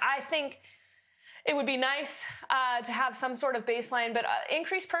I think it would be nice to have some sort of baseline, but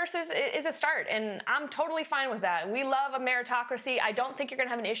increased purses is a start, and I'm totally fine with that. We love a meritocracy. I don't think you're going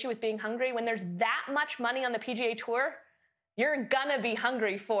to have an issue with being hungry. When there's that much money on the PGA Tour, you're going to be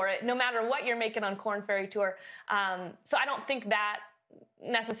hungry for it, no matter what you're making on Corn Ferry Tour. So I don't think that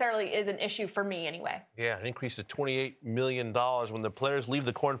necessarily is an issue for me anyway. Yeah, an increase to $28 million. When the players leave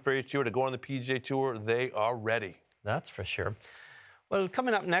the Corn Ferry Tour to go on the PGA Tour, they are ready. That's for sure. Well,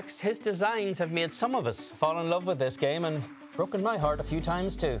 coming up next, his designs have made some of us fall in love with this game and broken my heart a few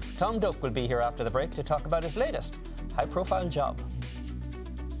times too. Tom Doak will be here after the break to talk about his latest high-profile job.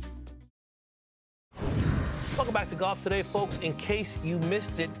 Welcome back to Golf Today, folks. In case you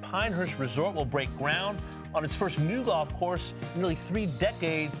missed it, Pinehurst Resort will break ground on its first new golf course in nearly 3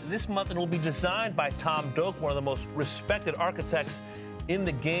 decades. This month, it will be designed by Tom Doak, one of the most respected architects in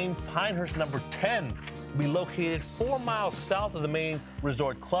the game. Pinehurst number 10 will be located 4 miles south of the main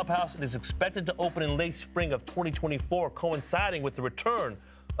resort clubhouse. It is expected to open in late spring of 2024, coinciding with the return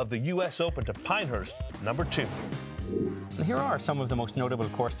of the U.S. Open to Pinehurst number 2. And here are some of the most notable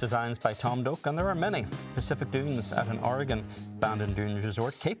course designs by Tom Doak, and there are many. Pacific Dunes out in Oregon, Bandon Dunes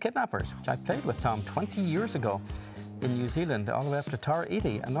Resort, Cape Kidnappers, which I played with Tom 20 years ago in New Zealand, all the way up to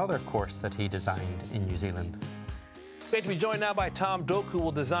Tar-Iti, another course that he designed in New Zealand. Great to be joined now by Tom Doak, who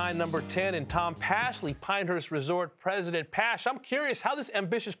will design number 10, and Tom Pashley, Pinehurst Resort President. Pash, I'm curious how this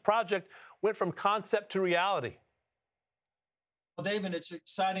ambitious project went from concept to reality. Well, David, it's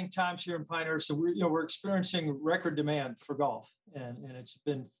exciting times here in Pinehurst. So we're experiencing record demand for golf, and it's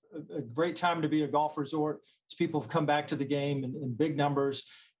been a great time to be a golf resort. As people have come back to the game in big numbers,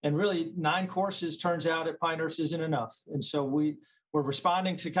 and really 9 courses turns out at Pinehurst isn't enough. And so we're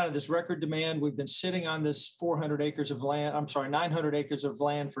responding to kind of this record demand. We've been sitting on this 900 acres of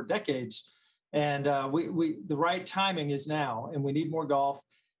land for decades, and the right timing is now, and we need more golf.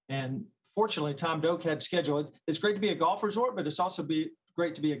 And fortunately, Tom Doak had scheduled. It's great to be a golf resort, but it's also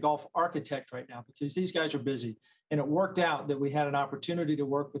great to be a golf architect right now because these guys are busy. And it worked out that we had an opportunity to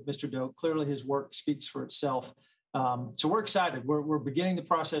work with Mr. Doak. Clearly, his work speaks for itself. So we're excited. We're beginning the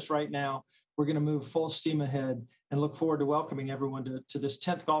process right now. We're going to move full steam ahead and look forward to welcoming everyone to this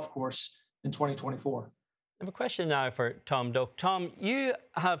 10th golf course in 2024. I have a question now for Tom Doak. Tom, you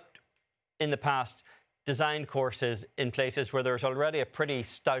have in the past designed courses in places where there's already a pretty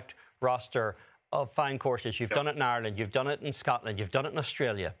stout roster of fine courses. You've done it in Ireland, you've done it in Scotland, you've done it in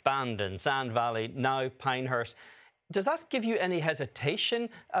Australia, Bandon, Sand Valley, now Pinehurst. Does that give you any hesitation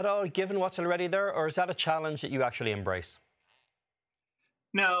at all, given what's already there, or is that a challenge that you actually embrace?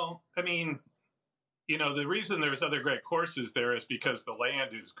 No, I mean, the reason there's other great courses there is because the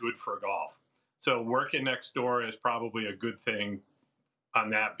land is good for golf. So working next door is probably a good thing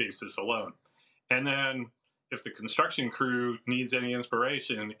on that basis alone. And then if the construction crew needs any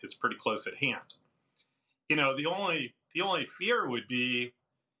inspiration, it's pretty close at hand. The only fear would be,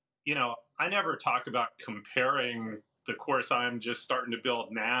 I never talk about comparing the course I'm just starting to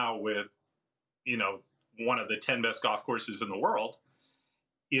build now with, one of the 10 best golf courses in the world.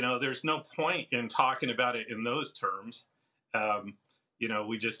 There's no point in talking about it in those terms.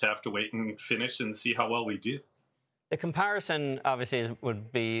 We just have to wait and finish and see how well we do. The comparison obviously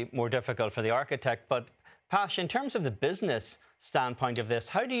would be more difficult for the architect, but Pash, in terms of the business standpoint of this,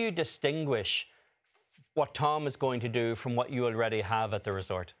 how do you distinguish what Tom is going to do from what you already have at the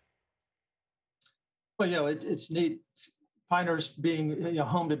resort? Well, it's neat. Pinehurst being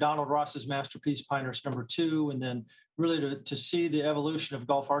home to Donald Ross's masterpiece, Pinehurst number 2, and then really to see the evolution of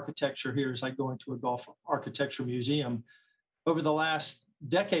golf architecture here is like going to a golf architecture museum. Over the last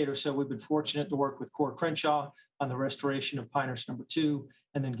decade or so, we've been fortunate to work with Core Crenshaw on the restoration of Pinehurst number 2,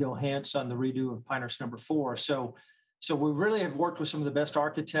 and then Gil Hance on the redo of Pinehurst number 4. So we really have worked with some of the best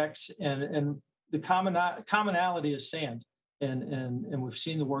architects, and the commonality is sand. And we've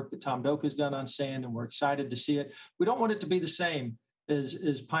seen the work that Tom Doak has done on sand, and we're excited to see it. We don't want it to be the same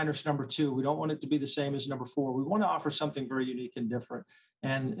as Pinehurst number 2. We don't want it to be the same as number 4. We want to offer something very unique and different.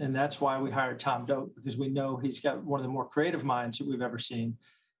 And that's why we hired Tom Doak, because we know he's got one of the more creative minds that we've ever seen.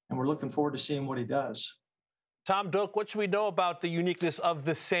 And we're looking forward to seeing what he does. Tom Doak, what should we know about the uniqueness of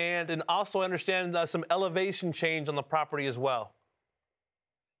the sand, and also understand some elevation change on the property as well?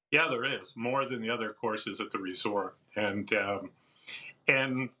 Yeah, there is more than the other courses at the resort. And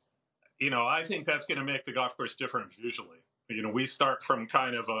you know, I think that's going to make the golf course different visually. You know, we start from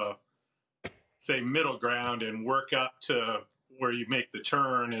kind of a, say, middle ground and work up to where you make the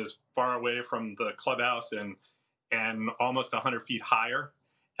turn as far away from the clubhouse and almost 100 feet higher.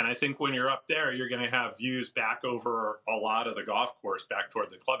 And I think when you're up there, you're going to have views back over a lot of the golf course back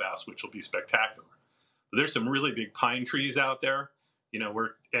toward the clubhouse, which will be spectacular. But there's some really big pine trees out there. You know,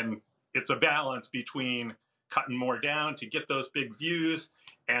 and it's a balance between cutting more down to get those big views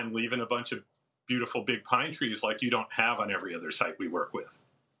and leaving a bunch of beautiful big pine trees like you don't have on every other site we work with.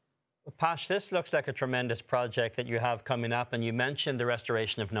 Pash, this looks like a tremendous project that you have coming up, and you mentioned the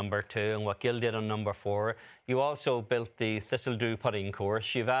restoration of number 2 and what Gil did on number 4. You also built the Thistledew putting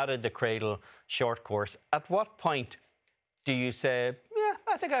course. You've added the Cradle short course. At what point do you say, yeah,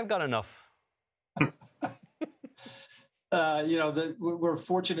 I think I've got enough? You know, we're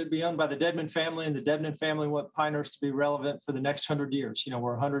fortunate to be owned by the Dedman family, and the Dedman family want Pinehurst to be relevant for the next 100 years. You know,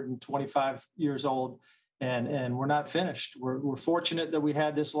 we're 125 years old, and we're not finished. We're fortunate that we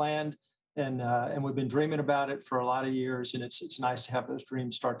had this land, and we've been dreaming about it for a lot of years, and it's nice to have those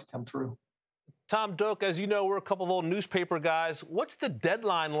dreams start to come true. Tom Doak, as you know, we're a couple of old newspaper guys. What's the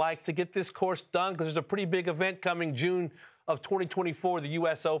deadline like to get this course done? Because there's a pretty big event coming June of 2024, the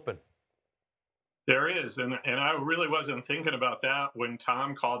U.S. Open. There is, and I really wasn't thinking about that when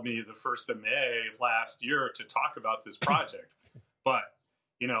Tom called me the 1st of May last year to talk about this project. But,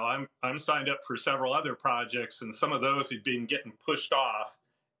 you know, I'm signed up for several other projects, and some of those had been getting pushed off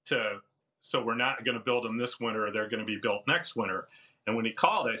so we're not going to build them this winter. They're going to be built next winter. And when he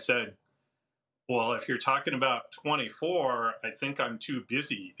called, I said, well, if you're talking about 24, I think I'm too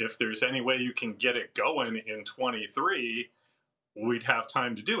busy. If there's any way you can get it going in 23, we'd have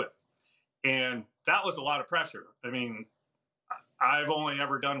time to do it. And that was a lot of pressure. I mean, I've only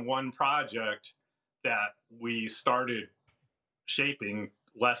ever done one project that we started shaping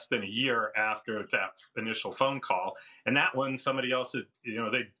less than a year after that initial phone call. And that one, somebody else had, you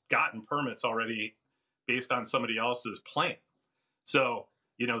know, they'd gotten permits already based on somebody else's plan. So,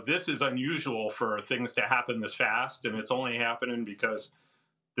 you know, this is unusual for things to happen this fast. And it's only happening because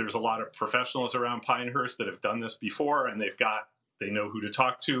there's a lot of professionals around Pinehurst that have done this before, and they know who to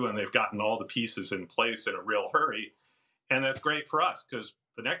talk to, and they've gotten all the pieces in place in a real hurry. And that's great for us because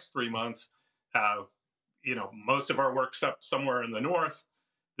the next 3 months, you know, most of our work's up somewhere in the north.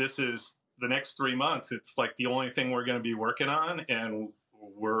 This is the next 3 months. It's like the only thing we're going to be working on. And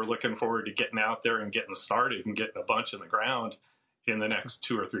we're looking forward to getting out there and getting started and getting a bunch in the ground in the next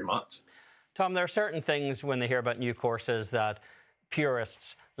 2 or 3 months. Tom, there are certain things when they hear about new courses that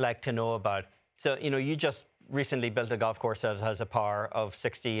purists like to know about. So, you know, you just recently built a golf course that has a par of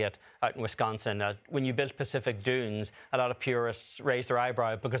 68 out in Wisconsin. When you built Pacific Dunes, a lot of purists raised their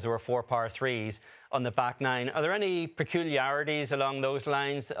eyebrow because there were 4 par 3s on the back 9. Are there any peculiarities along those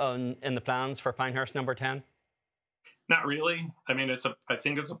lines in the plans for Pinehurst number 10? Not really. I mean, I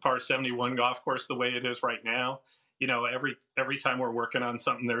think it's a par 71 golf course the way it is right now. You know, every time we're working on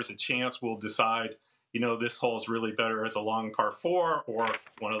something, there's a chance we'll decide, you know, this hole's really better as a long par 4, or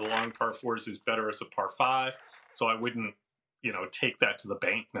one of the long par 4s is better as a par 5. So I wouldn't, you know, take that to the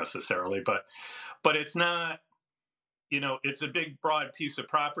bank necessarily, but it's not, you know, it's a big, broad piece of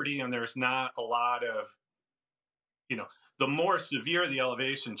property, and there's not a lot of, you know, the more severe the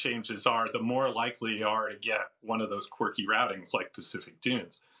elevation changes are, the more likely you are to get one of those quirky routings like Pacific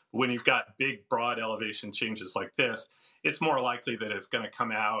Dunes. When you've got big, broad elevation changes like this, it's more likely that it's going to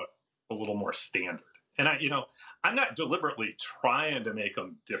come out a little more standard. And I'm not deliberately trying to make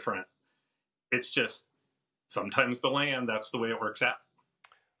them different. It's just sometimes the land, that's the way it works out.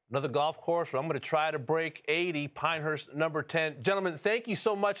 Another golf course where I'm going to try to break 80, Pinehurst number 10. Gentlemen, thank you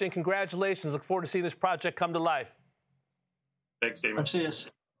so much and congratulations. Look forward to seeing this project come to life. Thanks, David. Come see us.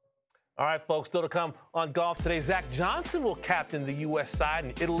 All right, folks, still to come on Golf Today. Zach Johnson will captain the U.S. side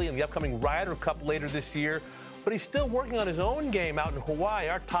in Italy in the upcoming Ryder Cup later this year. But he's still working on his own game out in Hawaii.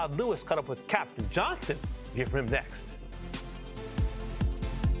 Our Todd Lewis caught up with Captain Johnson. We'll hear from him next.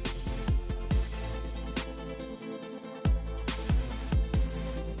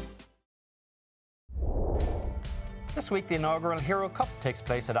 This week, the inaugural Hero Cup takes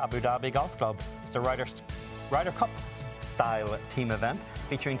place at Abu Dhabi Golf Club. It's a Ryder Cup-style team event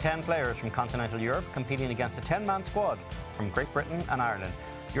featuring 10 players from continental Europe competing against a 10-man squad from Great Britain and Ireland.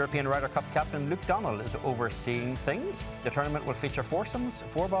 European Ryder Cup captain Luke Donald is overseeing things. The tournament will feature foursomes,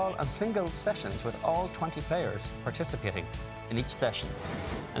 four-ball and singles sessions with all 20 players participating in each session.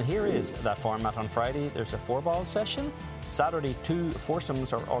 And here is that format on Friday. There's a four-ball session, Saturday 2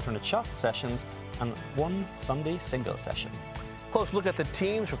 foursomes or alternate shot sessions, and 1 Sunday single session. Close look at the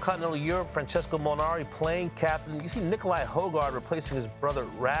teams for Continental Europe. Francesco Molinari playing captain. You see Nikolai Højgaard replacing his brother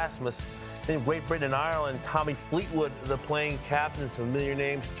Rasmus. Then Great Britain and Ireland, Tommy Fleetwood, the playing captain. Some familiar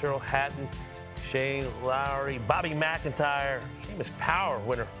names: Tyrrell Hatton, Shane Lowry, Bobby McIntyre, Seamus Power,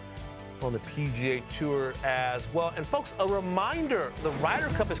 winner on the PGA Tour as well. And folks, a reminder, the Ryder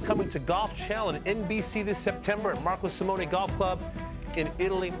Cup is coming to Golf Channel and NBC this September at Marco Simone Golf Club in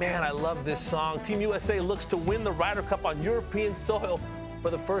Italy. Man, I love this song. Team USA looks to win the Ryder Cup on European soil for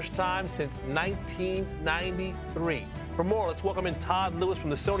the first time since 1993. For more, let's welcome in Todd Lewis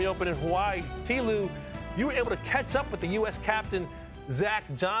from the Sony Open in Hawaii. T-Lou, you were able to catch up with the U.S. captain, Zach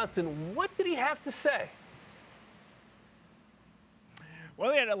Johnson. What did he have to say?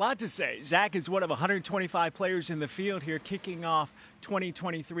 Well, he had a lot to say. Zach is one of 125 players in the field here, kicking off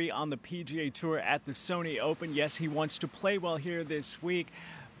 2023 on the PGA Tour at the Sony Open. Yes, he wants to play well here this week,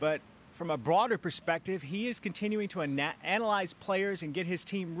 but from a broader perspective, he is continuing to analyze players and get his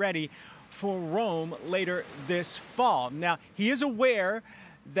team ready for Rome later this fall. Now, he is aware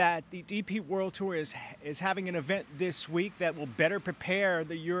that the DP World Tour is having an event this week that will better prepare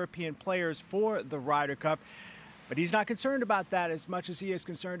the European players for the Ryder Cup. But he's not concerned about that as much as he is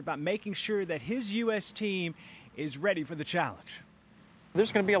concerned about making sure that his U.S. team is ready for the challenge.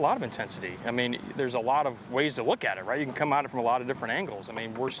 There's going to be a lot of intensity. I mean, there's a lot of ways to look at it, right? You can come at it from a lot of different angles. I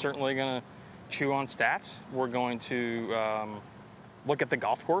mean, we're certainly going to chew on stats. We're going to look at the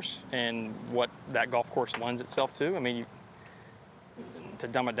golf course and what that golf course lends itself to. I mean, to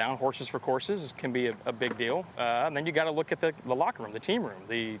dumb it down, horses for courses can be a big deal. And then you got to look at the locker room, the team room,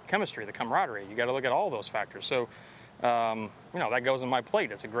 the chemistry, the camaraderie. You got to look at all those factors. So, that goes on my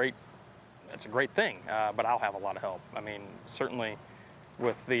plate. It's a great thing. But I'll have a lot of help. I mean, certainly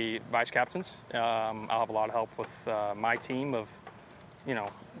with the vice captains, I'll have a lot of help with my team of,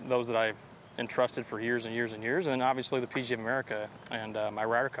 those that I've entrusted for years and years and years. And obviously the PGA of America and my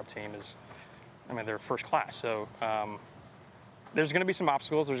Ryder Cup team they're first class. So, there's going to be some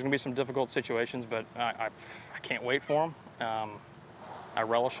obstacles. There's going to be some difficult situations, but I can't wait for them. I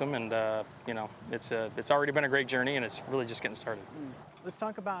relish them, and it's already been a great journey, and it's really just getting started. Let's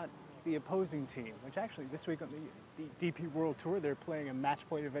talk about the opposing team, which actually this week on the DP World Tour, they're playing a match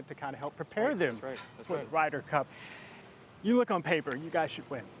play event to kind of help prepare them for the Ryder Cup. You look on paper, you guys should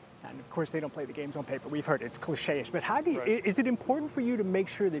win. And of course, they don't play the games on paper. We've heard it's cliche-ish, but how do you, is it important for you to make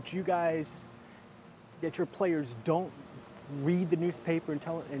sure that that your players don't read the newspaper and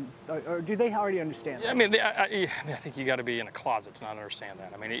tell, or do they already understand that? I mean, I think you got to be in a closet to not understand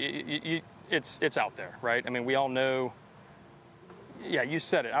that. I mean, it's out there, right? I mean, we all know. Yeah, you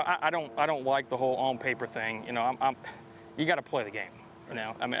said it. I don't like the whole on paper thing. You got to play the game.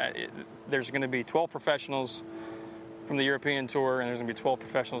 I mean, there's going to be 12 professionals from the European Tour, and there's going to be 12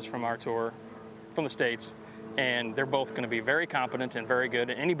 professionals from our tour, from the States, and they're both going to be very competent and very good.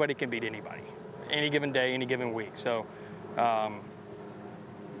 And anybody can beat anybody, any given day, any given week. So.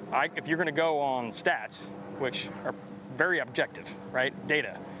 If you're going to go on stats, which are very objective, right?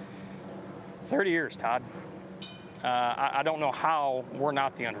 Data. 30 years, Todd. I don't know how we're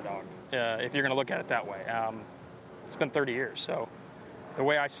not the underdog, if you're going to look at it that way. It's been 30 years. So the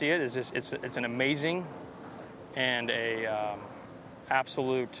way I see it is it's an amazing and a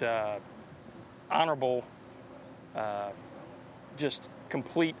absolute honorable, just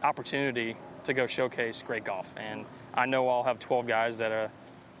complete opportunity to go showcase great golf. And I know I'll have 12 guys that'll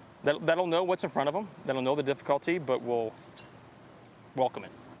know what's in front of them, that'll know the difficulty, but will welcome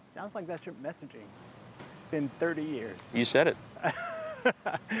it. Sounds like that's your messaging. It's been 30 years. You said it.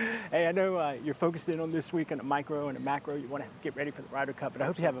 Hey, I know you're focused in on this week on a micro and a macro. You want to get ready for the Ryder Cup, but I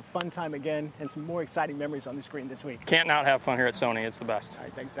hope you have a fun time again and some more exciting memories on the screen this week. Can't not have fun here at Sony. It's the best. All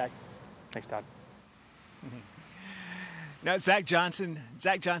right, thanks, Zach. Thanks, Todd. Now, Zach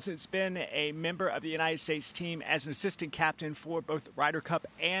Johnson's been a member of the United States team as an assistant captain for both the Ryder Cup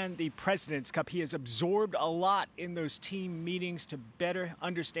and the President's Cup. He has absorbed a lot in those team meetings to better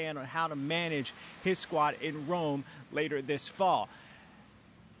understand on how to manage his squad in Rome later this fall.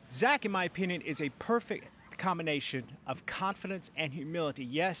 Zach, in my opinion, is a perfect combination of confidence and humility.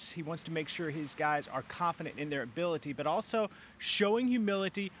 Yes, he wants to make sure his guys are confident in their ability, but also showing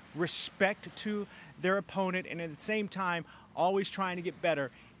humility, respect to their opponent, and at the same time, always trying to get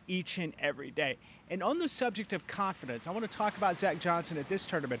better each and every day. And on the subject of confidence, I want to talk about Zach Johnson at this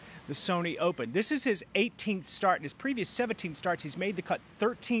tournament, the Sony Open. This is his 18th start. In his previous 17 starts, he's made the cut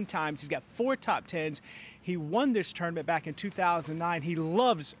 13 times. He's got 4 top 10s. He won this tournament back in 2009. He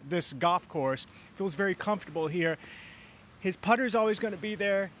loves this golf course, feels very comfortable here. His putter is always going to be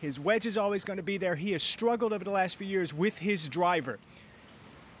there. His wedge is always going to be there. He has struggled over the last few years with his driver.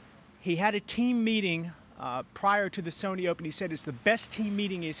 He had a team meeting prior to the Sony Open. He said it's the best team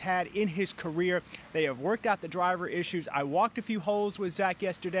meeting he's had in his career. They have worked out the driver issues. I walked a few holes with Zach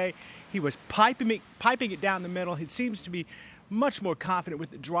yesterday. He was piping it down the middle. He seems to be much more confident with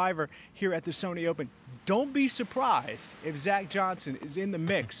the driver here at the Sony Open. Don't be surprised if Zach Johnson is in the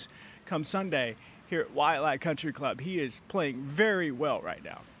mix come Sunday here at Waialae Country Club. He is playing very well right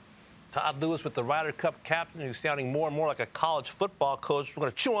now. Todd Lewis with the Ryder Cup captain, who's sounding more and more like a college football coach. We're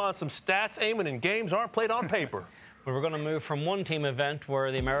going to chew on some stats, Eamon, and games aren't played on paper. Well, we're going to move from one team event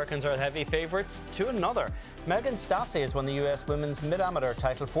where the Americans are heavy favourites to another. Megan Stassi has won the US Women's Mid-Amateur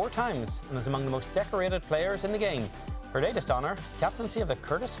title 4 times and is among the most decorated players in the game. Her latest honour is captaincy of the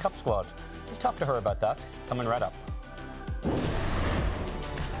Curtis Cup squad. We'll talk to her about that coming right up.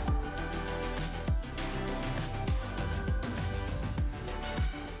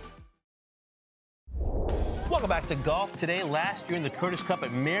 Welcome back to Golf Today. Last year in the Curtis Cup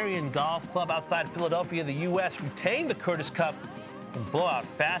at Marion Golf Club outside Philadelphia, the U.S. retained the Curtis Cup in blowout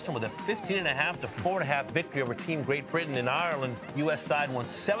fashion with a 15.5 to 4.5 victory over Team Great Britain in Ireland. U.S. side won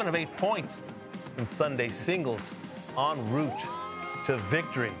 7 of 8 points in Sunday singles en route to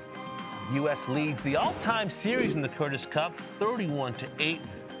victory. U.S. leads the all-time series in the Curtis Cup 31 to 8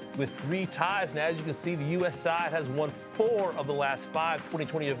 with 3 ties. And as you can see, the U.S. side has won 4 of the last 5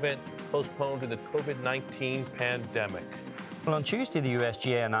 2020 events postponed to the COVID-19 pandemic. Well, on Tuesday, the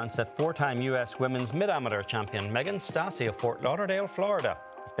USGA announced that 4-time U.S. Women's Mid-Amateur champion Megan Stassi of Fort Lauderdale, Florida,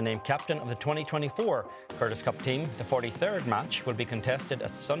 has been named captain of the 2024 Curtis Cup team. The 43rd match will be contested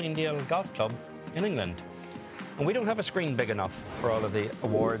at Sunningdale Golf Club in England. And we don't have a screen big enough for all of the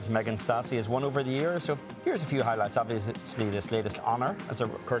awards Megan Stassi has won over the years, so here's a few highlights. Obviously, this latest honour as a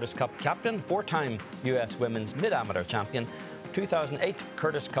Curtis Cup captain, 4-time US Women's Mid-Amateur champion, 2008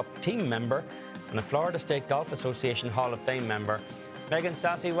 Curtis Cup team member, and a Florida State Golf Association Hall of Fame member. Megan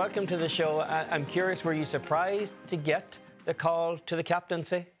Stassi, welcome to the show. I'm curious, were you surprised to get the call to the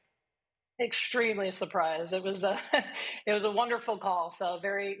captaincy? Extremely surprised. It was a wonderful call, so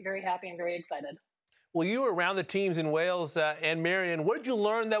very, very happy and very excited. Well, you were around the teams in Wales and Marion. What did you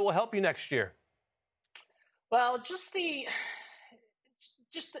learn that will help you next year? Well, just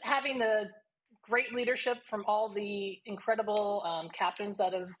having the great leadership from all the incredible captains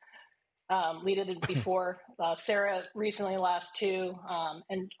that have led it before. Sarah recently, last 2,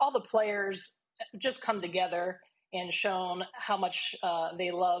 and all the players just come together and shown how much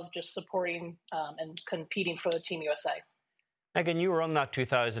they love just supporting and competing for the Team USA. Megan, you were on that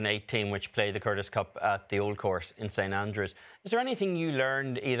 2008 team which played the Curtis Cup at the Old Course in St Andrews. Is there anything you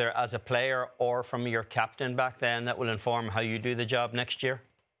learned either as a player or from your captain back then that will inform how you do the job next year?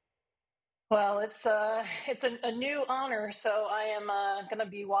 Well, it's a new honor, so I am going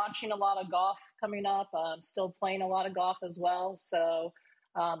to be watching a lot of golf coming up. I'm still playing a lot of golf as well. So,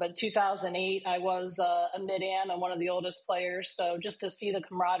 but 2008, I was a mid-am and one of the oldest players. So just to see the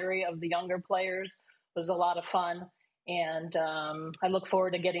camaraderie of the younger players was a lot of fun. And I look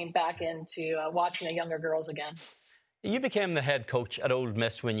forward to getting back into watching the younger girls again. You became the head coach at Ole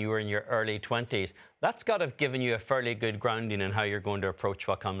Miss when you were in your early 20s. That's got to have given you a fairly good grounding in how you're going to approach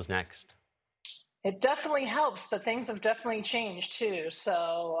what comes next. It definitely helps, but things have definitely changed too.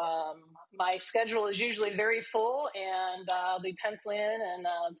 So my schedule is usually very full, and I'll be penciling in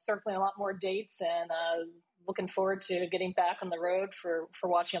and circling a lot more dates, and looking forward to getting back on the road for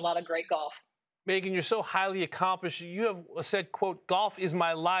watching a lot of great golf. Megan, you're so highly accomplished. You have said, quote, golf is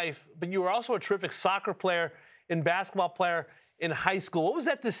my life, but you were also a terrific soccer player and basketball player in high school. What was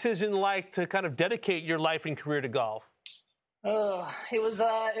that decision like to kind of dedicate your life and career to golf? Oh, it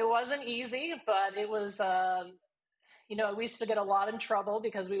wasn't easy, but it was, we used to get a lot in trouble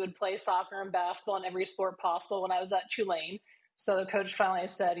because we would play soccer and basketball in every sport possible when I was at Tulane. So the coach finally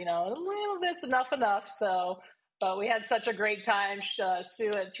said, a little bit's enough. So, but we had such a great time. Sue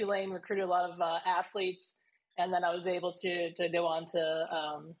at Tulane recruited a lot of athletes, and then I was able to go on to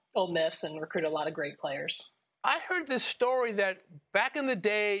Ole Miss and recruit a lot of great players. I heard this story that back in the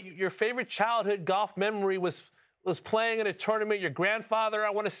day, your favorite childhood golf memory was playing in a tournament. Your grandfather,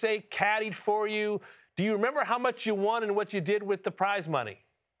 I want to say, caddied for you. Do you remember how much you won and what you did with the prize money?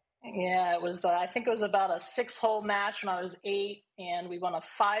 Yeah, it was. I think it was about a 6-hole match when I was 8, and we won a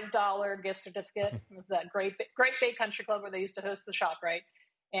 $5 gift certificate. It was that Great Bay Country Club where they used to host the ShopRite,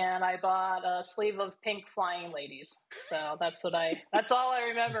 and I bought a sleeve of pink flying ladies. So that's all I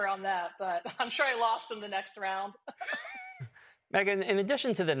remember on that. But I'm sure I lost them the next round. Megan, in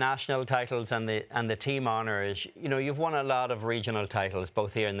addition to the national titles and the team honours, you've won a lot of regional titles,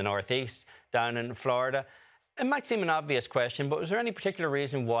 both here in the Northeast, down in Florida. It might seem an obvious question, but was there any particular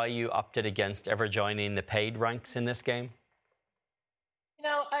reason why you opted against ever joining the paid ranks in this game?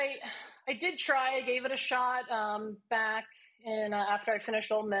 I did try. I gave it a shot back in after I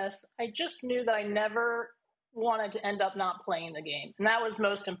finished Ole Miss. I just knew that I never wanted to end up not playing the game, and that was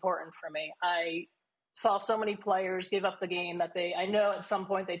most important for me. I saw so many players give up the game that I know at some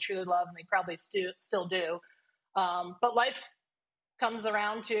point they truly love, and they probably still do. But life comes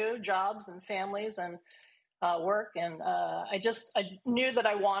around too, jobs and families and work. And I knew that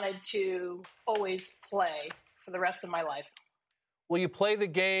I wanted to always play for the rest of my life. Well, you play the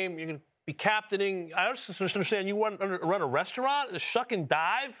game, you're going to be captaining. I just understand you run a restaurant, a Shuck and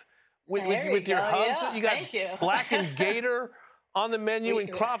Dive with your husband. Yeah, you got Black and Gator on the menu in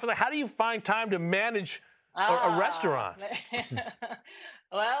Crawford. How do you find time to manage a restaurant?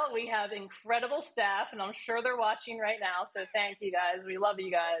 Well, we have incredible staff, and I'm sure they're watching right now. So thank you guys. We love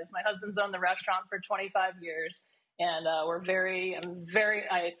you guys. My husband's owned the restaurant for 25 years, and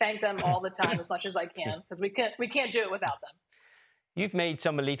I thank them all the time as much as I can, because we can't do it without them. You've made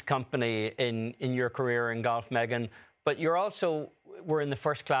some elite company in your career in golf, Megan, but you're also were in the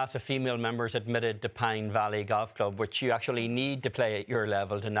first class of female members admitted to Pine Valley Golf Club, which you actually need to play at your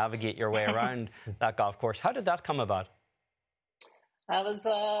level to navigate your way around that golf course. How did that come about? It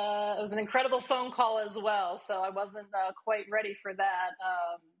was an incredible phone call as well, so I wasn't quite ready for that.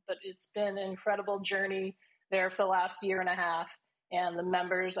 But it's been an incredible journey there for the last year and a half, and the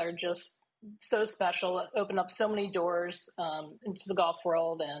members are just so special. It opened up so many doors into the golf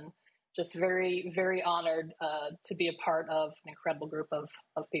world, and just very, very honored to be a part of an incredible group of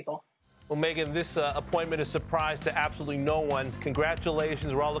people. Well, Megan, this appointment is a surprise to absolutely no one.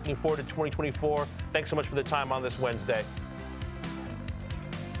 Congratulations. We're all looking forward to 2024. Thanks so much for the time on this Wednesday.